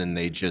slaves and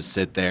they just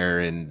sit there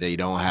and they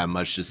don't have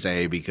much to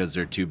say because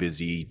they're too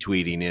busy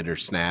tweeting it or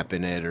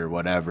snapping it or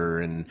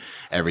whatever, and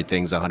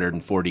everything's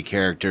 140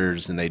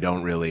 characters and they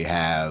don't really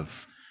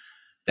have.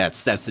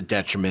 That's the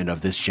detriment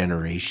of this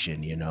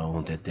generation, you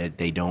know, that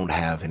they don't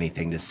have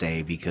anything to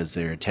say because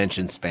their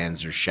attention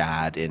spans are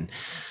shot and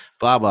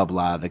blah, blah,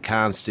 blah, the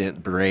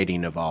constant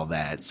berating of all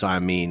that. So, I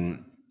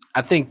mean,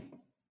 I think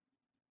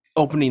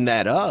opening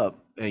that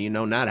up, you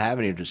know, not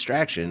having a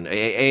distraction,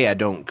 I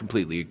don't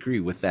completely agree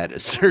with that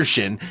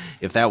assertion,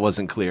 if that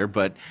wasn't clear,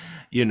 but,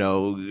 you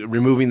know,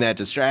 removing that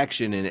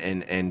distraction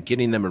and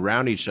getting them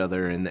around each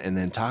other and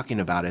then talking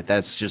about it,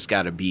 that's just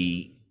got to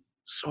be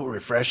so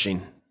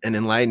refreshing and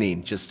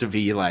enlightening, just to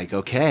be like,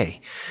 okay,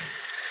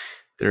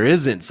 there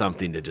isn't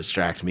something to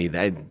distract me.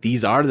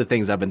 These are the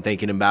things I've been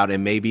thinking about,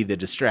 and maybe the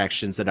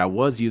distractions that I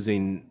was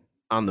using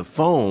on the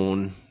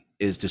phone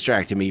is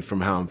distracting me from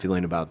how I'm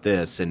feeling about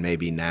this, and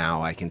maybe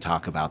now I can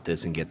talk about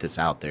this and get this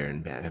out there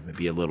and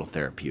be a little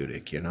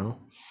therapeutic, you know?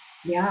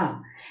 Yeah,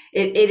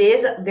 it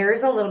is.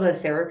 There's a little bit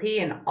of therapy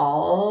in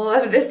all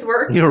of this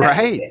work. You're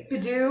right. To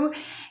do.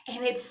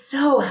 And it's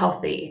so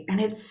healthy and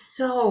it's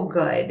so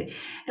good.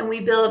 And we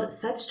build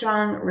such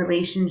strong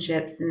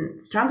relationships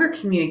and stronger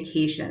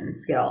communication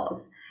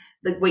skills.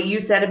 Like what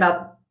you said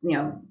about, you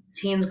know,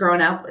 teens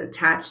growing up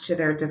attached to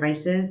their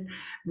devices,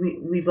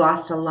 we've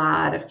lost a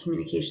lot of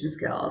communication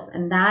skills.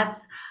 And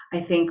that's,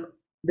 I think,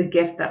 the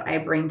gift that I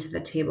bring to the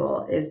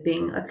table is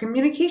being a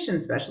communication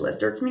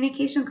specialist or a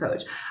communication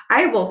coach.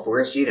 I will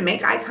force you to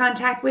make eye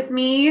contact with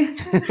me,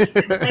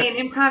 play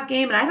an improv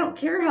game, and I don't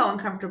care how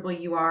uncomfortable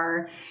you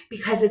are,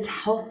 because it's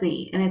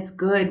healthy and it's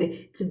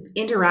good to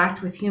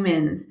interact with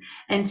humans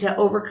and to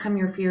overcome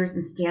your fears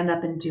and stand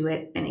up and do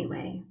it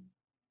anyway.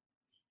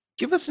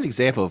 Give us an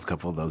example of a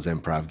couple of those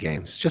improv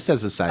games, just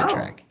as a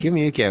sidetrack. Give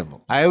me an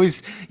example.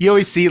 You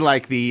always see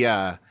like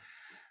the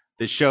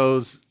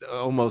shows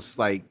almost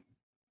like,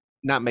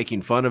 not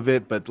making fun of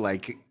it, but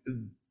like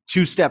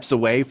 2 steps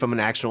away from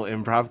an actual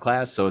improv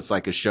class. So it's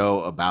like a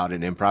show about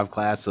an improv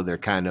class. So they're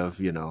kind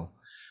of, you know,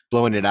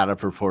 blowing it out of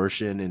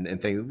proportion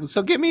and things.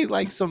 So give me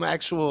like some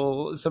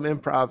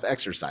improv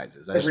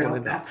exercises. I just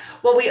want to know.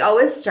 Well, we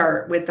always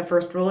start with the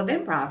first rule of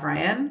improv,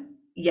 Ryan.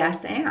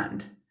 Yes,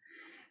 and.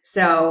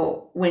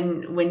 So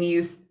when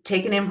you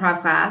take an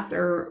improv class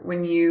or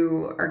when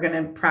you are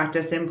going to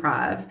practice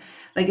improv,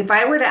 like if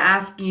I were to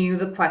ask you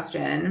the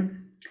question,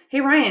 hey,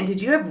 Ryan, did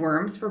you have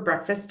worms for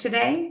breakfast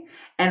today?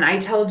 and I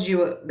told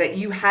you that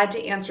you had to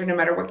answer no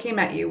matter what came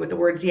at you with the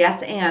words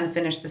yes and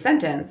finish the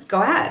sentence,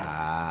 go ahead.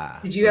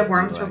 Did you So have it'd be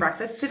worms for like,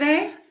 breakfast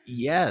today?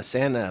 yes,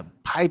 and a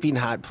piping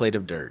hot plate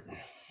of dirt.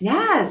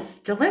 Yes,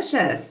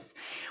 delicious.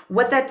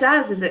 What that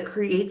does is it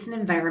creates an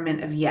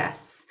environment of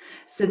yes,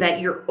 so that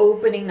you're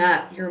opening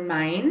up your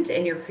mind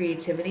and your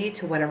creativity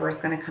to whatever is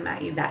going to come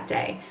at you that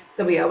day.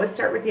 So we always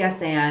start with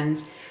yes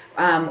and.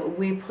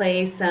 We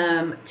play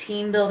some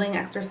team building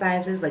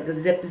exercises like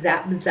zip,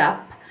 zap,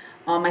 zap.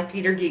 All my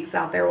theater geeks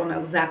out there will know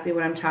exactly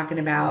what I'm talking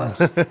about.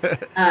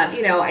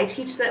 I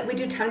teach that we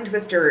do tongue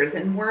twisters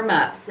and warm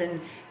ups and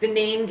the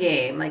name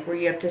game, like where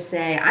you have to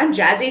say, "I'm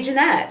Jazzy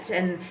Jeanette,"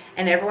 and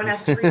everyone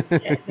has to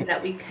repeat it so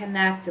that we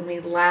connect and we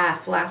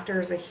laugh.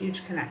 Laughter is a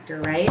huge connector,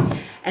 right?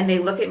 And they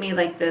look at me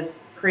like this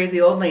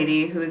crazy old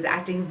lady who is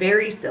acting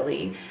very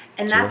silly.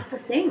 And that's Sure.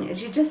 the thing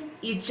is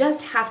you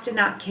just have to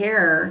not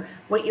care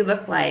what you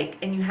look like,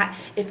 and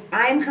if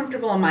I'm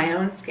comfortable in my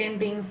own skin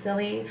being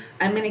silly,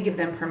 I'm going to give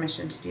them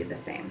permission to do the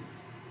same,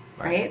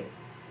 Right. right?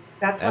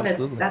 That's what it's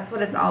Absolutely. that's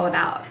what it's all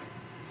about.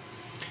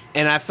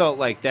 And I felt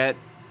like that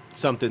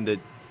something that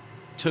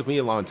took me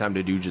a long time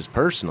to do just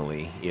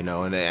personally, and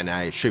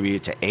I attribute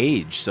it to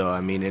age. So,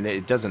 I mean, and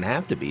it doesn't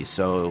have to be.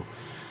 So,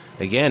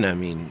 again, I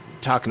mean,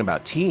 talking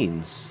about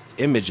teens,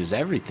 image is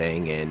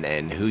everything,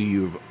 and who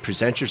you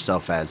present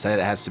yourself as, that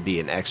has to be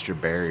an extra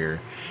barrier.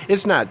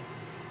 It's not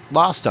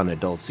lost on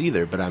adults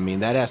either, but I mean,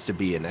 that has to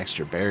be an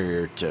extra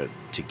barrier to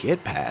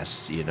get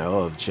past,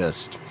 of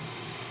just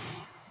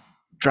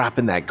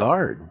dropping that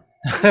guard.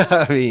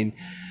 I mean,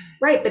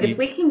 Right, but if you,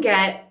 we can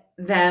get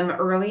them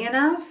early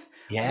enough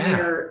yeah.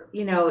 where,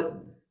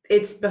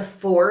 it's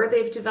before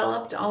they've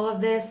developed all of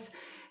this,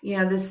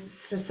 this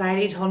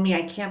society told me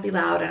I can't be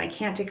loud and I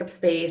can't take up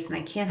space and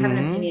I can't have an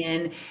Hmm.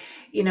 opinion.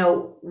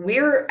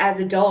 We're as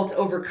adults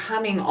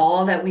overcoming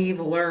all that we've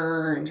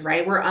learned,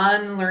 right? We're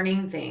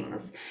unlearning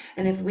things.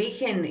 And if we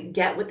can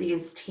get with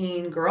these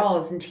teen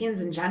girls and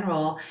teens in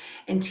general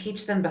and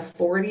teach them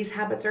before these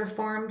habits are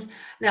formed.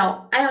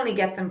 Now, I only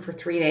get them for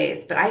 3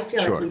 days, but I feel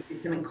like Sure. we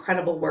do some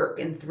incredible work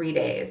in 3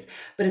 days.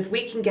 But if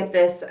we can get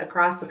this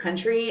across the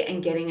country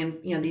and getting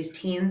in, these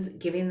teens,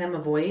 giving them a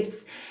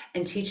voice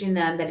and teaching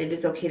them that it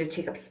is okay to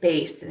take up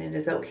space and it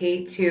is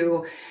okay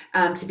to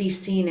be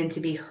seen and to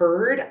be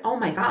heard. Oh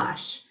my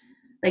gosh,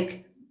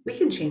 like we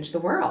can change the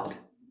world.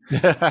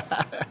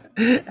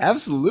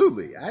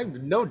 Absolutely. I have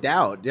no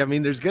doubt. I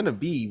mean, there's going to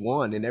be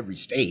one in every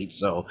state.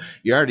 So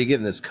you're already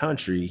getting this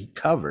country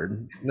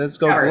covered. Let's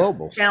go Covered.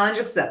 global. Challenge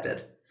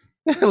accepted.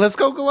 Let's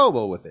go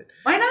global with it.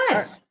 Why All right.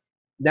 not?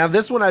 Now,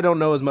 this one I don't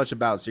know as much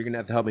about, so you're going to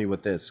have to help me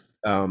with this.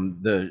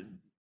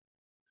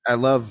 I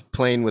love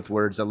playing with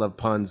words. I love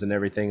puns and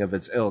everything of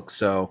its ilk.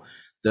 So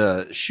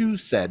the Shoe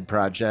Said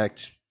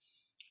project,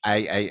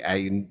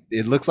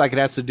 it looks like it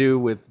has to do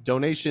with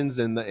donations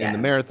in the Yes.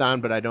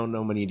 marathon, but I don't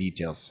know many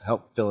details.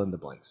 Help fill in the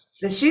blanks.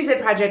 The Shoes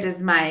It Project is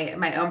my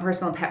own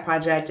personal pet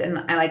project, and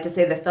I like to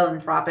say the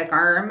philanthropic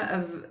arm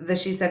of the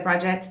She Said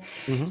Project.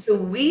 Hmm. So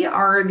we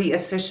are the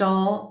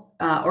official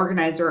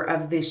organizer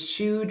of the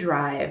shoe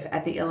drive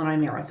at the Illinois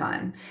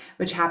Marathon,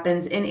 which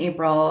happens in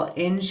April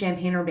in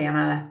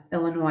Champaign-Urbana,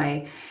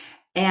 Illinois.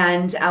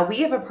 And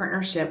we have a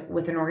partnership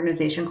with an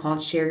organization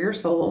called Share Your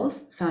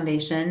Souls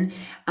Foundation,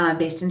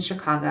 based in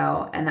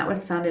Chicago. And that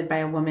was founded by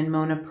a woman,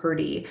 Mona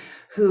Purdy,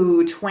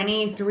 who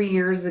 23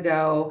 years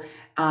ago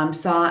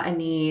saw a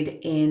need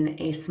in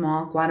a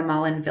small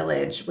Guatemalan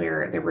village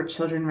where there were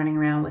children running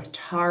around with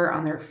tar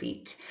on their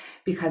feet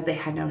because they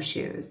had no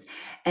shoes.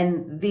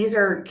 And these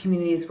are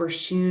communities where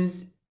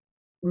shoes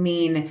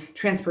mean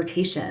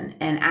transportation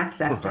and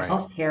access to Right.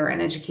 healthcare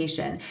and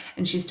education.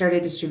 And she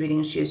started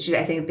distributing shoes.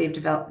 I think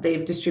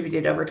they've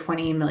distributed over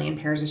 20 million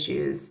pairs of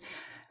shoes.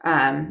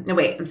 No,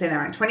 wait, I'm saying that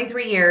wrong.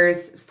 23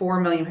 years, 4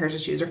 million pairs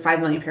of shoes, or 5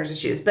 million pairs of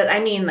shoes. But I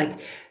mean, like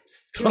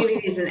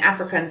communities in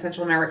Africa and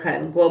Central America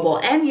and global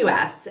and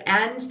US,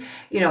 and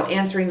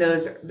answering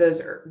those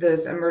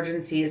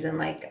emergencies and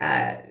like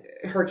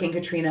Hurricane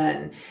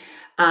Katrina.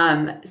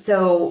 And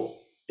so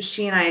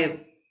she and I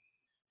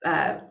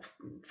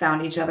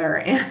found each other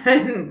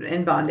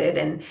and bonded,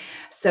 and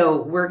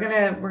so we're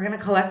gonna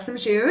collect some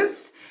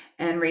shoes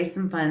and raise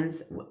some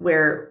funds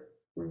where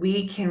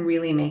we can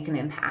really make an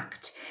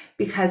impact.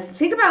 Because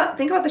think about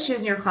the shoes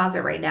in your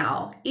closet right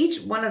now. Each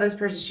one of those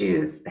pairs of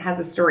shoes has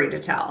a story to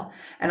tell,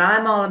 and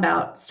I'm all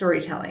about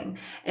storytelling.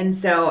 And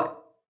so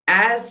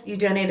as you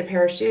donate a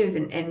pair of shoes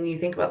and you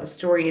think about the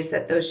stories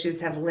that those shoes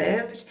have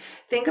lived,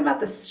 think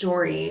about the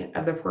story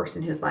of the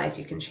person whose life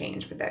you can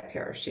change with that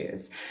pair of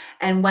shoes.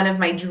 And one of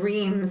my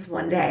dreams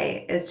one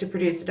day is to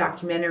produce a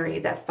documentary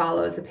that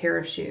follows a pair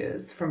of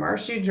shoes from our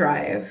shoe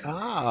drive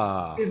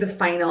Ah, to the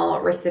final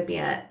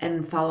recipient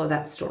and follow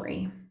that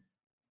story.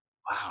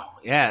 wow.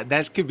 Yeah,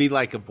 that could be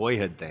like a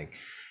Boyhood thing.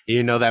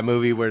 You know that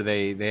movie where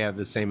they have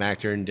the same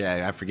actor, and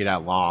I forget how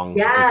long it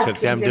took Yes,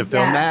 yes, them to yes,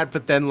 film yes. that,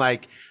 but then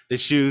like the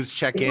shoes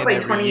check It took in like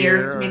every 20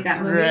 years to make year.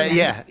 that movie, Right, right?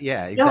 yeah, yeah,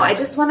 No, I exactly.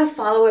 just want to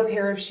follow a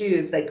pair of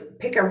shoes. Like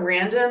pick a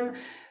random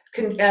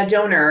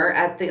donor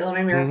at the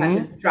Illinois Marathon Hmm.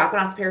 who's dropping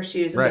off a pair of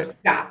shoes and go Right.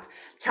 stop.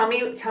 tell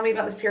me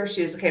about this pair of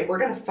shoes. Okay, we're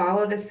going to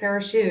follow this pair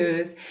of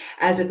shoes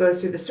as it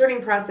goes through the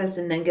sorting process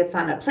and then gets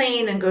on a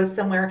plane and goes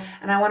somewhere.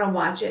 And I want to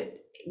watch it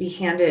be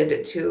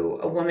handed to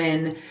a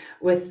woman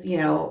with,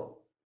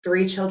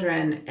 3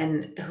 children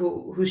and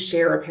who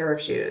share a pair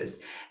of shoes.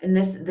 And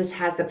this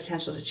has the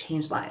potential to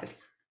change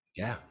lives.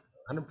 Yeah,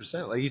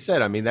 100%. Like you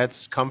said, I mean,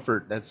 that's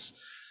comfort. That's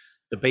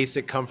the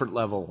basic comfort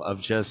level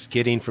of just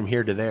getting from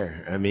here to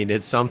there. I mean,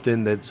 it's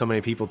something that so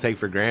many people take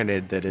for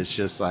granted that it's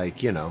just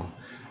like, I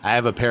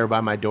have a pair by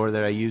my door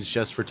that I use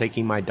just for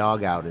taking my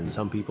dog out, and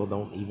some people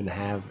don't even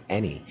have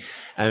any.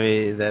 I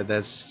mean,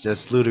 that's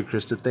just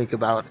ludicrous to think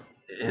about,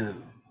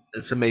 and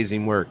it's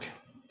amazing work.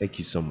 Thank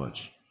you so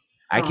much.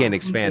 I can't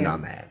expand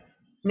on that.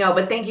 No,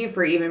 but thank you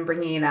for even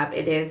bringing it up.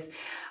 It is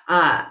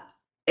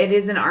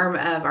an arm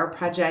of our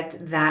project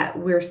that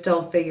we're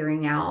still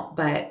figuring out,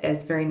 but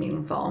is very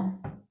meaningful.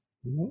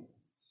 Mm-hmm.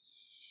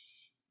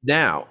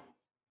 Now,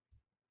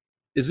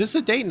 is this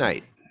a date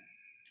night?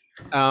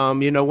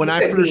 When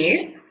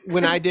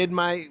I did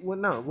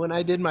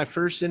my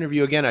first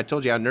interview, again, I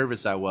told you how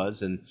nervous I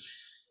was, and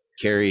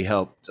Carrie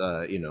helped,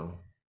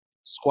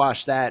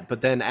 squash that.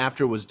 But then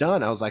after it was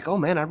done, I was like, oh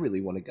man, I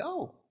really want to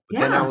go. But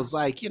then I was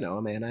like,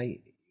 man,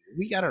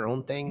 we got our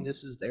own thing.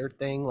 This is their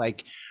thing.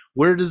 Like,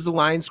 where does the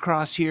lines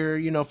cross here?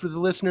 For the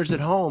listeners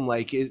at home,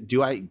 like,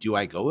 do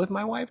I go with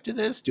my wife to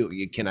this?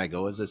 Can I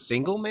go as a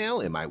single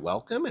male? Am I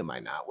welcome? Am I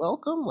not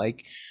welcome?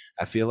 Like,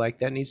 I feel like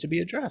that needs to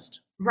be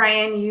addressed.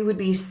 Ryan, you would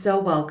be so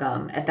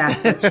welcome at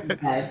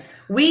that.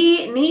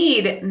 We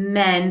need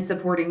men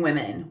supporting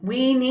women.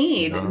 We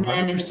need 100%.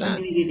 Men in the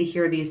community to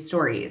hear these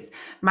stories.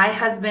 My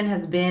husband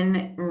has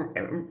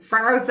been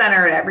front row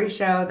center at every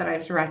show that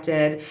I've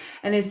directed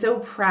and is so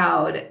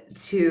proud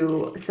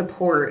to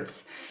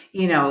support,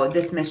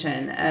 this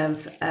mission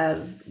of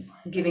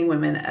giving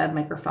women a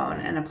microphone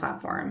and a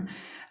platform.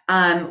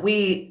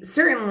 We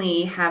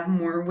certainly have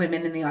more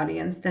women in the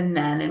audience than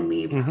men, and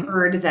we've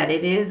heard that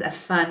it is a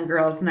fun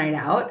girls' night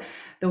out.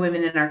 The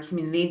women in our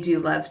community do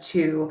love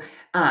to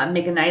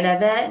make a night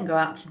of it and go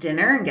out to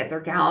dinner and get their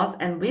gals,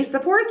 and we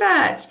support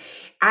that.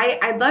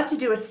 I'd love to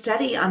do a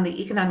study on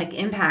the economic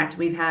impact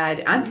we've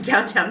had on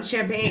downtown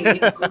Champaign,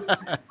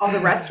 all the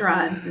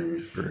restaurants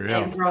and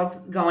girls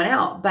going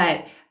out,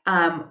 but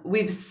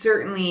we've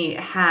certainly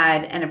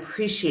had and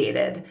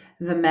appreciated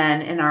the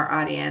men in our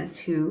audience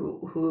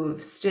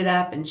who've stood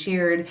up and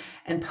cheered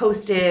and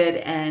posted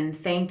and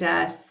thanked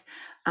us.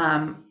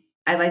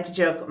 I like to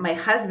joke, my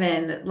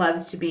husband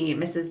loves to be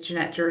Mrs.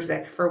 Jeanette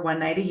Jerzyk for one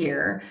night a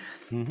year.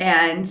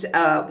 And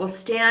we'll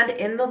stand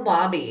in the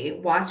lobby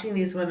watching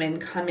these women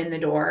come in the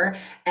door,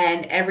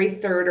 and every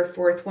third or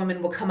fourth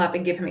woman will come up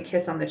and give him a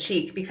kiss on the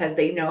cheek because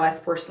they know us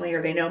personally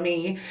or they know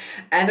me.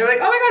 And they're like,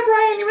 oh my God,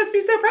 Brian, you must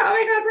be so proud. Oh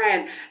my God,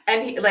 Brian.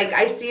 And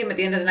I see him at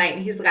the end of the night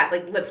and he's got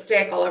like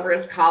lipstick all over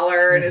his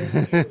collar and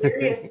it's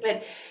hilarious,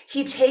 but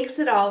he takes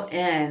it all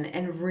in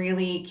and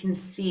really can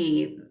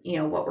see,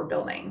 what we're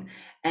building.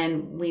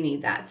 And we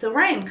need that. So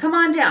Ryan, come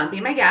on down,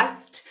 be my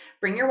guest,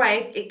 bring your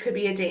wife. It could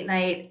be a date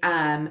night.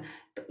 Come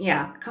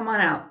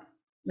on out.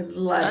 Would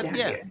love to have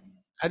you.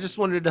 I just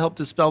wanted to help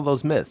dispel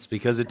those myths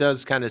because it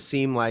does kind of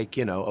seem like,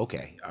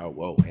 okay,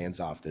 whoa, hands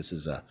off. This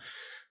is a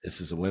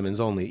women's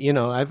only,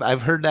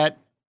 I've heard that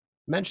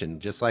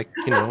mentioned, just like,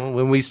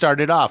 when we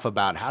started off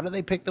about how do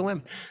they pick the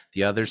women.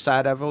 The other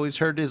side I've always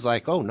heard is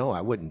like, oh no,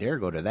 I wouldn't dare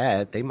go to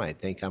that. They might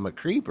think I'm a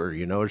creeper,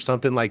 or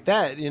something like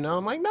that.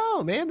 I'm like,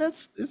 no, man,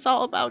 it's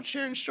all about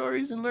sharing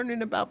stories and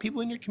learning about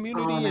people in your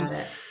community.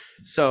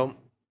 So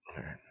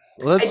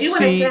let's see. I do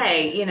want to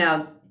say,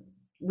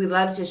 we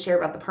love to share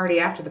about the party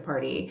after the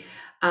party.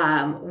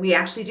 We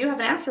actually do have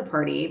an after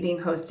party being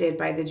hosted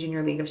by the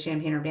Junior League of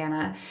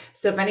Champaign-Urbana.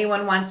 So if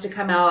anyone wants to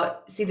come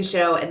out, see the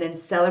show, and then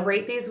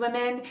celebrate these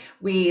women,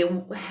 we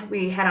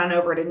head on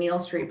over to Neal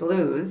Street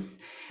Blues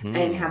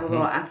and have a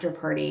little after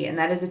party. And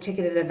that is a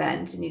ticketed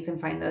event. And you can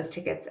find those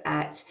tickets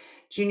at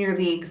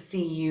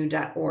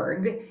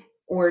juniorleaguecu.org.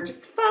 Or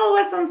just follow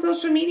us on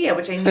social media,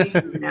 which I knew you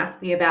were going to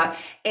ask me about,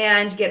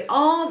 and get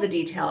all the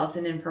details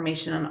and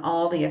information on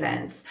all the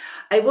events.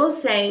 I will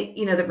say,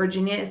 the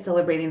Virginia is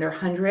celebrating their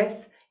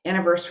 100th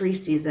anniversary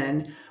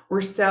season.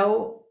 We're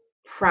so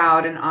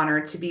proud and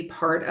honored to be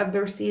part of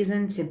their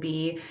season, to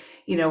be,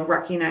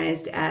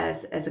 recognized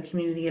as a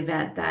community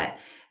event that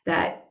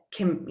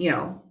can,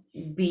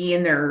 be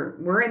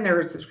we're in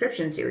their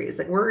subscription series.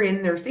 Like, we're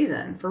in their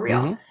season for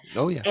real.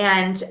 Oh yeah.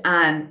 And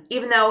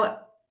even though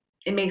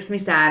it makes me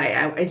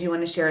sad, I do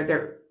want to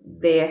share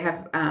they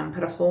have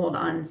put a hold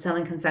on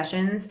selling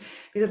concessions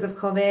because of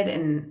COVID,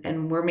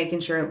 and we're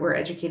making sure we're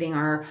educating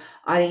our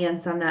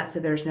audience on that, so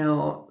there's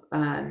no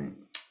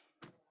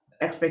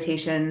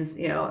expectations,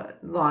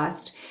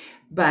 lost.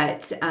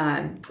 But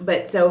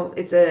so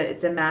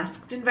it's a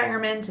masked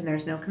environment, and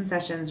there's no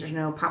concessions, there's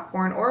no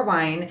popcorn or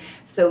wine.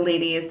 So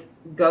ladies,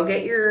 go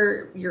get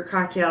your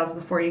cocktails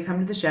before you come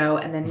to the show,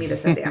 and then meet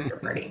us at the after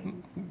party.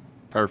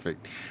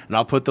 Perfect. And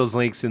I'll put those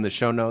links in the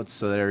show notes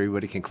so that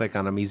everybody can click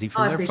on them easy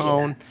from their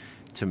phone.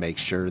 to make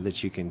sure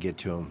that you can get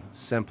to them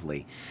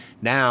simply.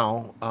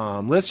 Now,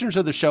 listeners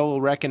of the show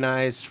will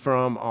recognize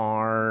from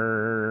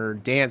our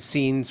Dance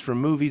Scenes from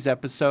Movies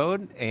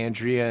episode,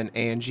 Andrea and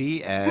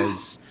Angie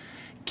as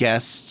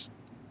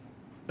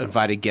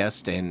invited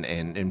guests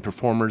and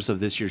performers of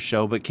this year's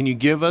show. But can you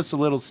give us a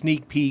little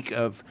sneak peek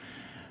of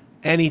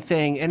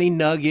anything, any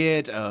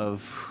nugget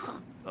of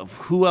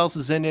who else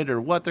is in it or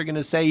what they're going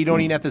to say? You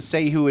don't even have to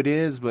say who it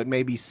is, but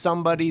maybe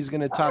somebody's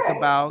going to talk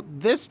about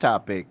this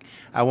topic.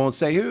 I won't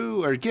say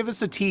who, or give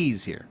us a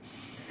tease here.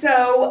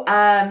 So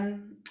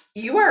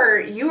you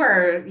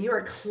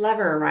are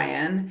clever,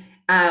 Ryan.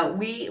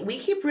 We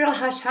keep real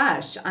hush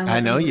hush on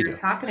what we're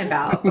talking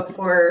about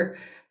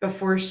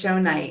before show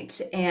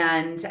night,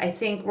 and I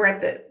think we're at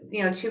the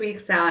 2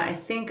 weeks out. I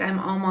think I'm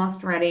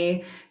almost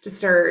ready to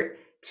start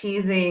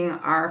teasing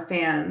our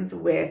fans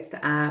with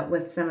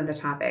some of the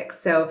topics.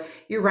 So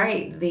you're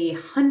right. The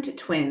Hunt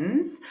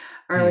twins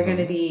are going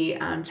to be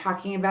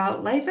talking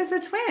about life as a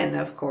twin,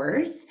 of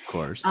course,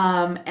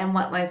 and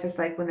what life is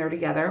like when they're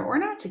together or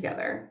not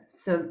together.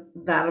 So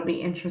that'll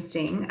be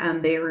interesting.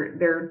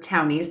 They're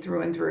townies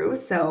through and through.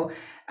 So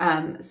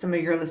some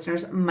of your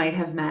listeners might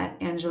have met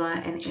Angela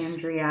and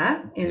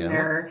Andrea in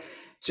their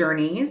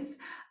journeys.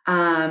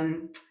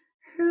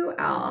 Who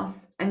else?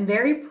 I'm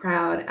very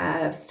proud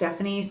of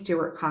Stephanie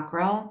Stewart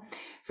Cockrell.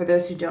 For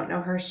those who don't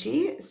know her,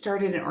 she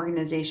started an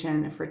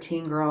organization for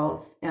teen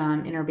girls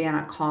in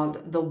Urbana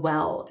called The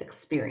Well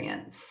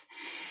Experience.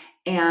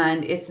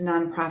 And it's a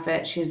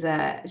nonprofit. She's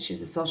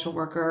a social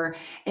worker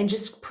and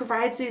just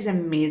provides these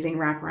amazing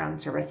wraparound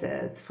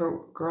services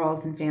for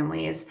girls and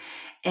families.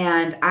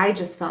 And I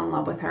just fell in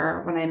love with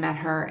her when I met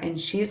her,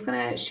 and she's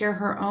going to share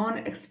her own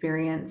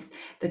experience,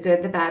 the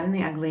good, the bad, and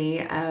the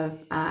ugly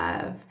of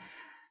I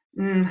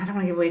don't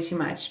want to give away too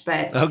much,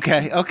 but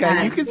okay, you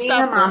can being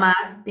stop.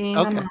 Being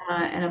a mama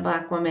and a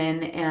Black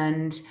woman,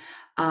 and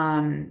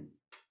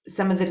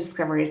some of the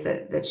discoveries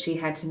that she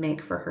had to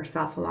make for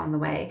herself along the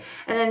way.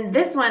 And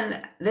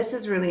then this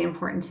is really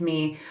important to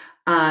me.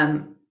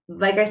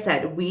 Like I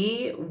said,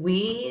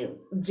 we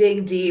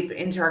dig deep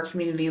into our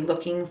community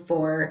looking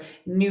for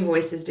new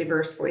voices,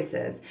 diverse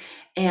voices,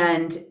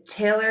 and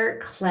Taylor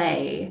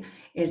Clay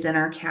is in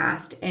our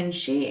cast, and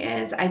she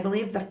is, I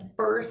believe, the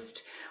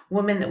first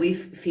woman that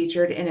we've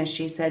featured in a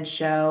She Said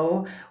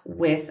show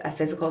with a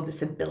physical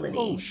disability.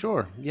 Oh,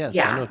 sure. Yes,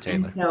 I know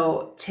Taylor. And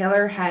so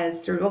Taylor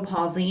has cerebral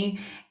palsy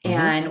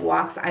and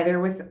walks either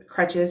with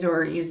crutches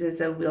or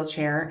uses a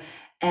wheelchair.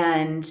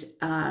 And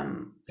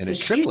a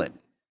triplet.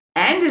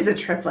 And is a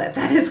triplet.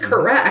 That is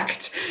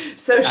correct.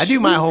 So I do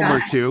my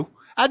homework too.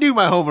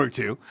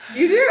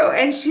 You do.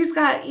 And she's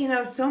got,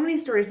 so many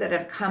stories that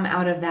have come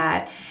out of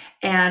that.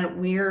 And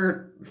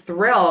we're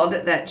thrilled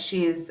that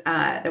she's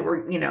that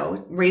we're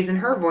raising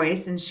her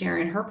voice and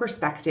sharing her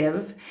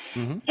perspective.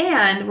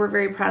 And we're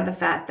very proud of the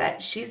fact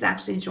that she's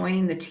actually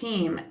joining the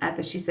team at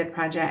the She Said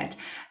Project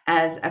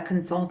as a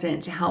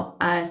consultant to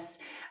help us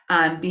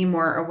be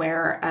more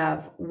aware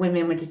of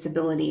women with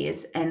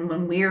disabilities. And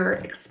when we're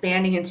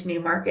expanding into new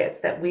markets,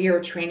 that we are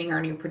training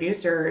our new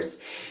producers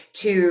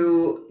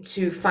to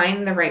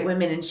find the right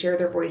women and share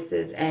their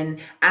voices and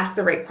ask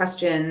the right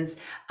questions,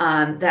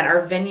 that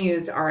our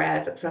venues are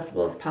as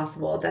accessible as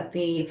possible, that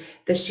the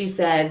She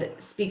Said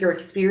speaker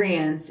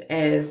experience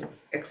is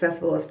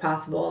accessible as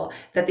possible,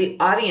 that the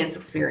audience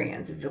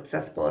experience is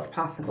accessible as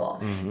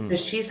possible. So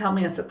she's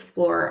helping us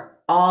explore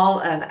all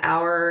of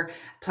our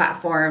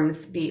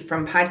platforms, be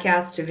from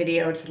podcast to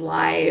video to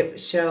live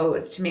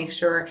shows, to make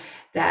sure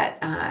that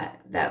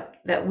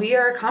that we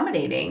are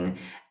accommodating,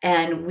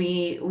 and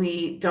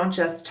we don't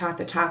just talk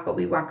the talk, but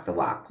we walk the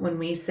walk. When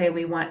we say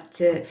we want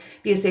to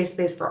be a safe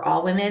space for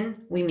all women,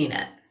 we mean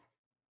it.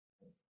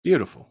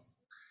 Beautiful.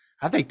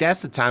 I think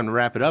that's the time to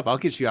wrap it up. I'll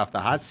get you off the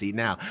hot seat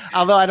now.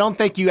 Although I don't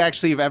think you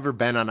actually have ever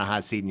been on a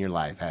hot seat in your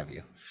life, have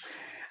you?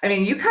 I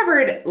mean, you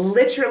covered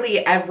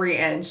literally every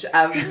inch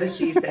of the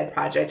She Said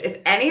Project. If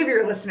any of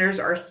your listeners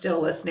are still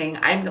listening,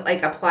 I'm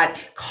like, applaud.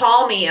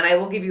 Call me and I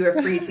will give you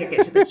a free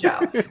ticket to the show,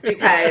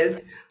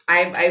 because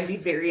I'd be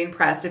very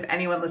impressed if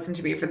anyone listened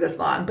to me for this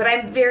long. But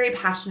I'm very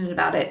passionate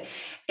about it.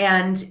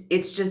 And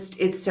it's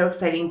so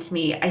exciting to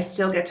me. I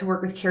still get to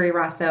work with Carrie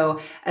Rosso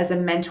as a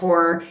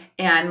mentor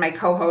and my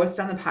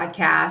co-host on the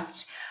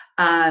podcast.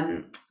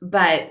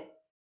 But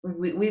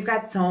we've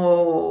got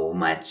so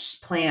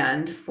much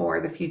planned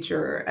for the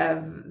future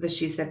of the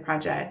She Said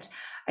Project.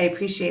 I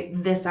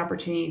appreciate this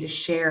opportunity to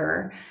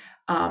share,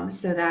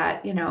 so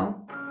that, you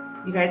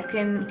guys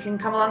can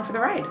come along for the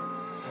ride.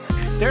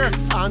 They're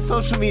on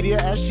social media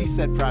as She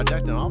Said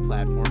Project on all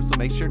platforms, so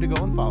make sure to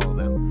go and follow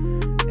them.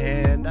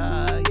 And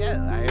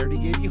I already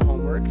gave you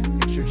homework.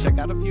 Make sure to check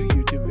out a few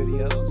YouTube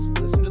videos,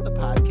 listen to the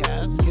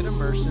podcast, get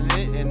immersed in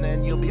it, and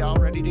then you'll be all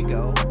ready to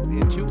go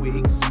in 2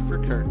 weeks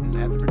for Curtain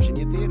at the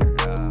Virginia Theater.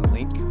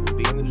 Link will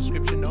be in the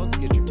description notes.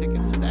 Get your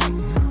tickets today.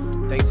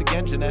 Thanks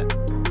again, Jeanette.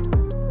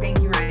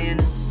 Thank you, Ryan.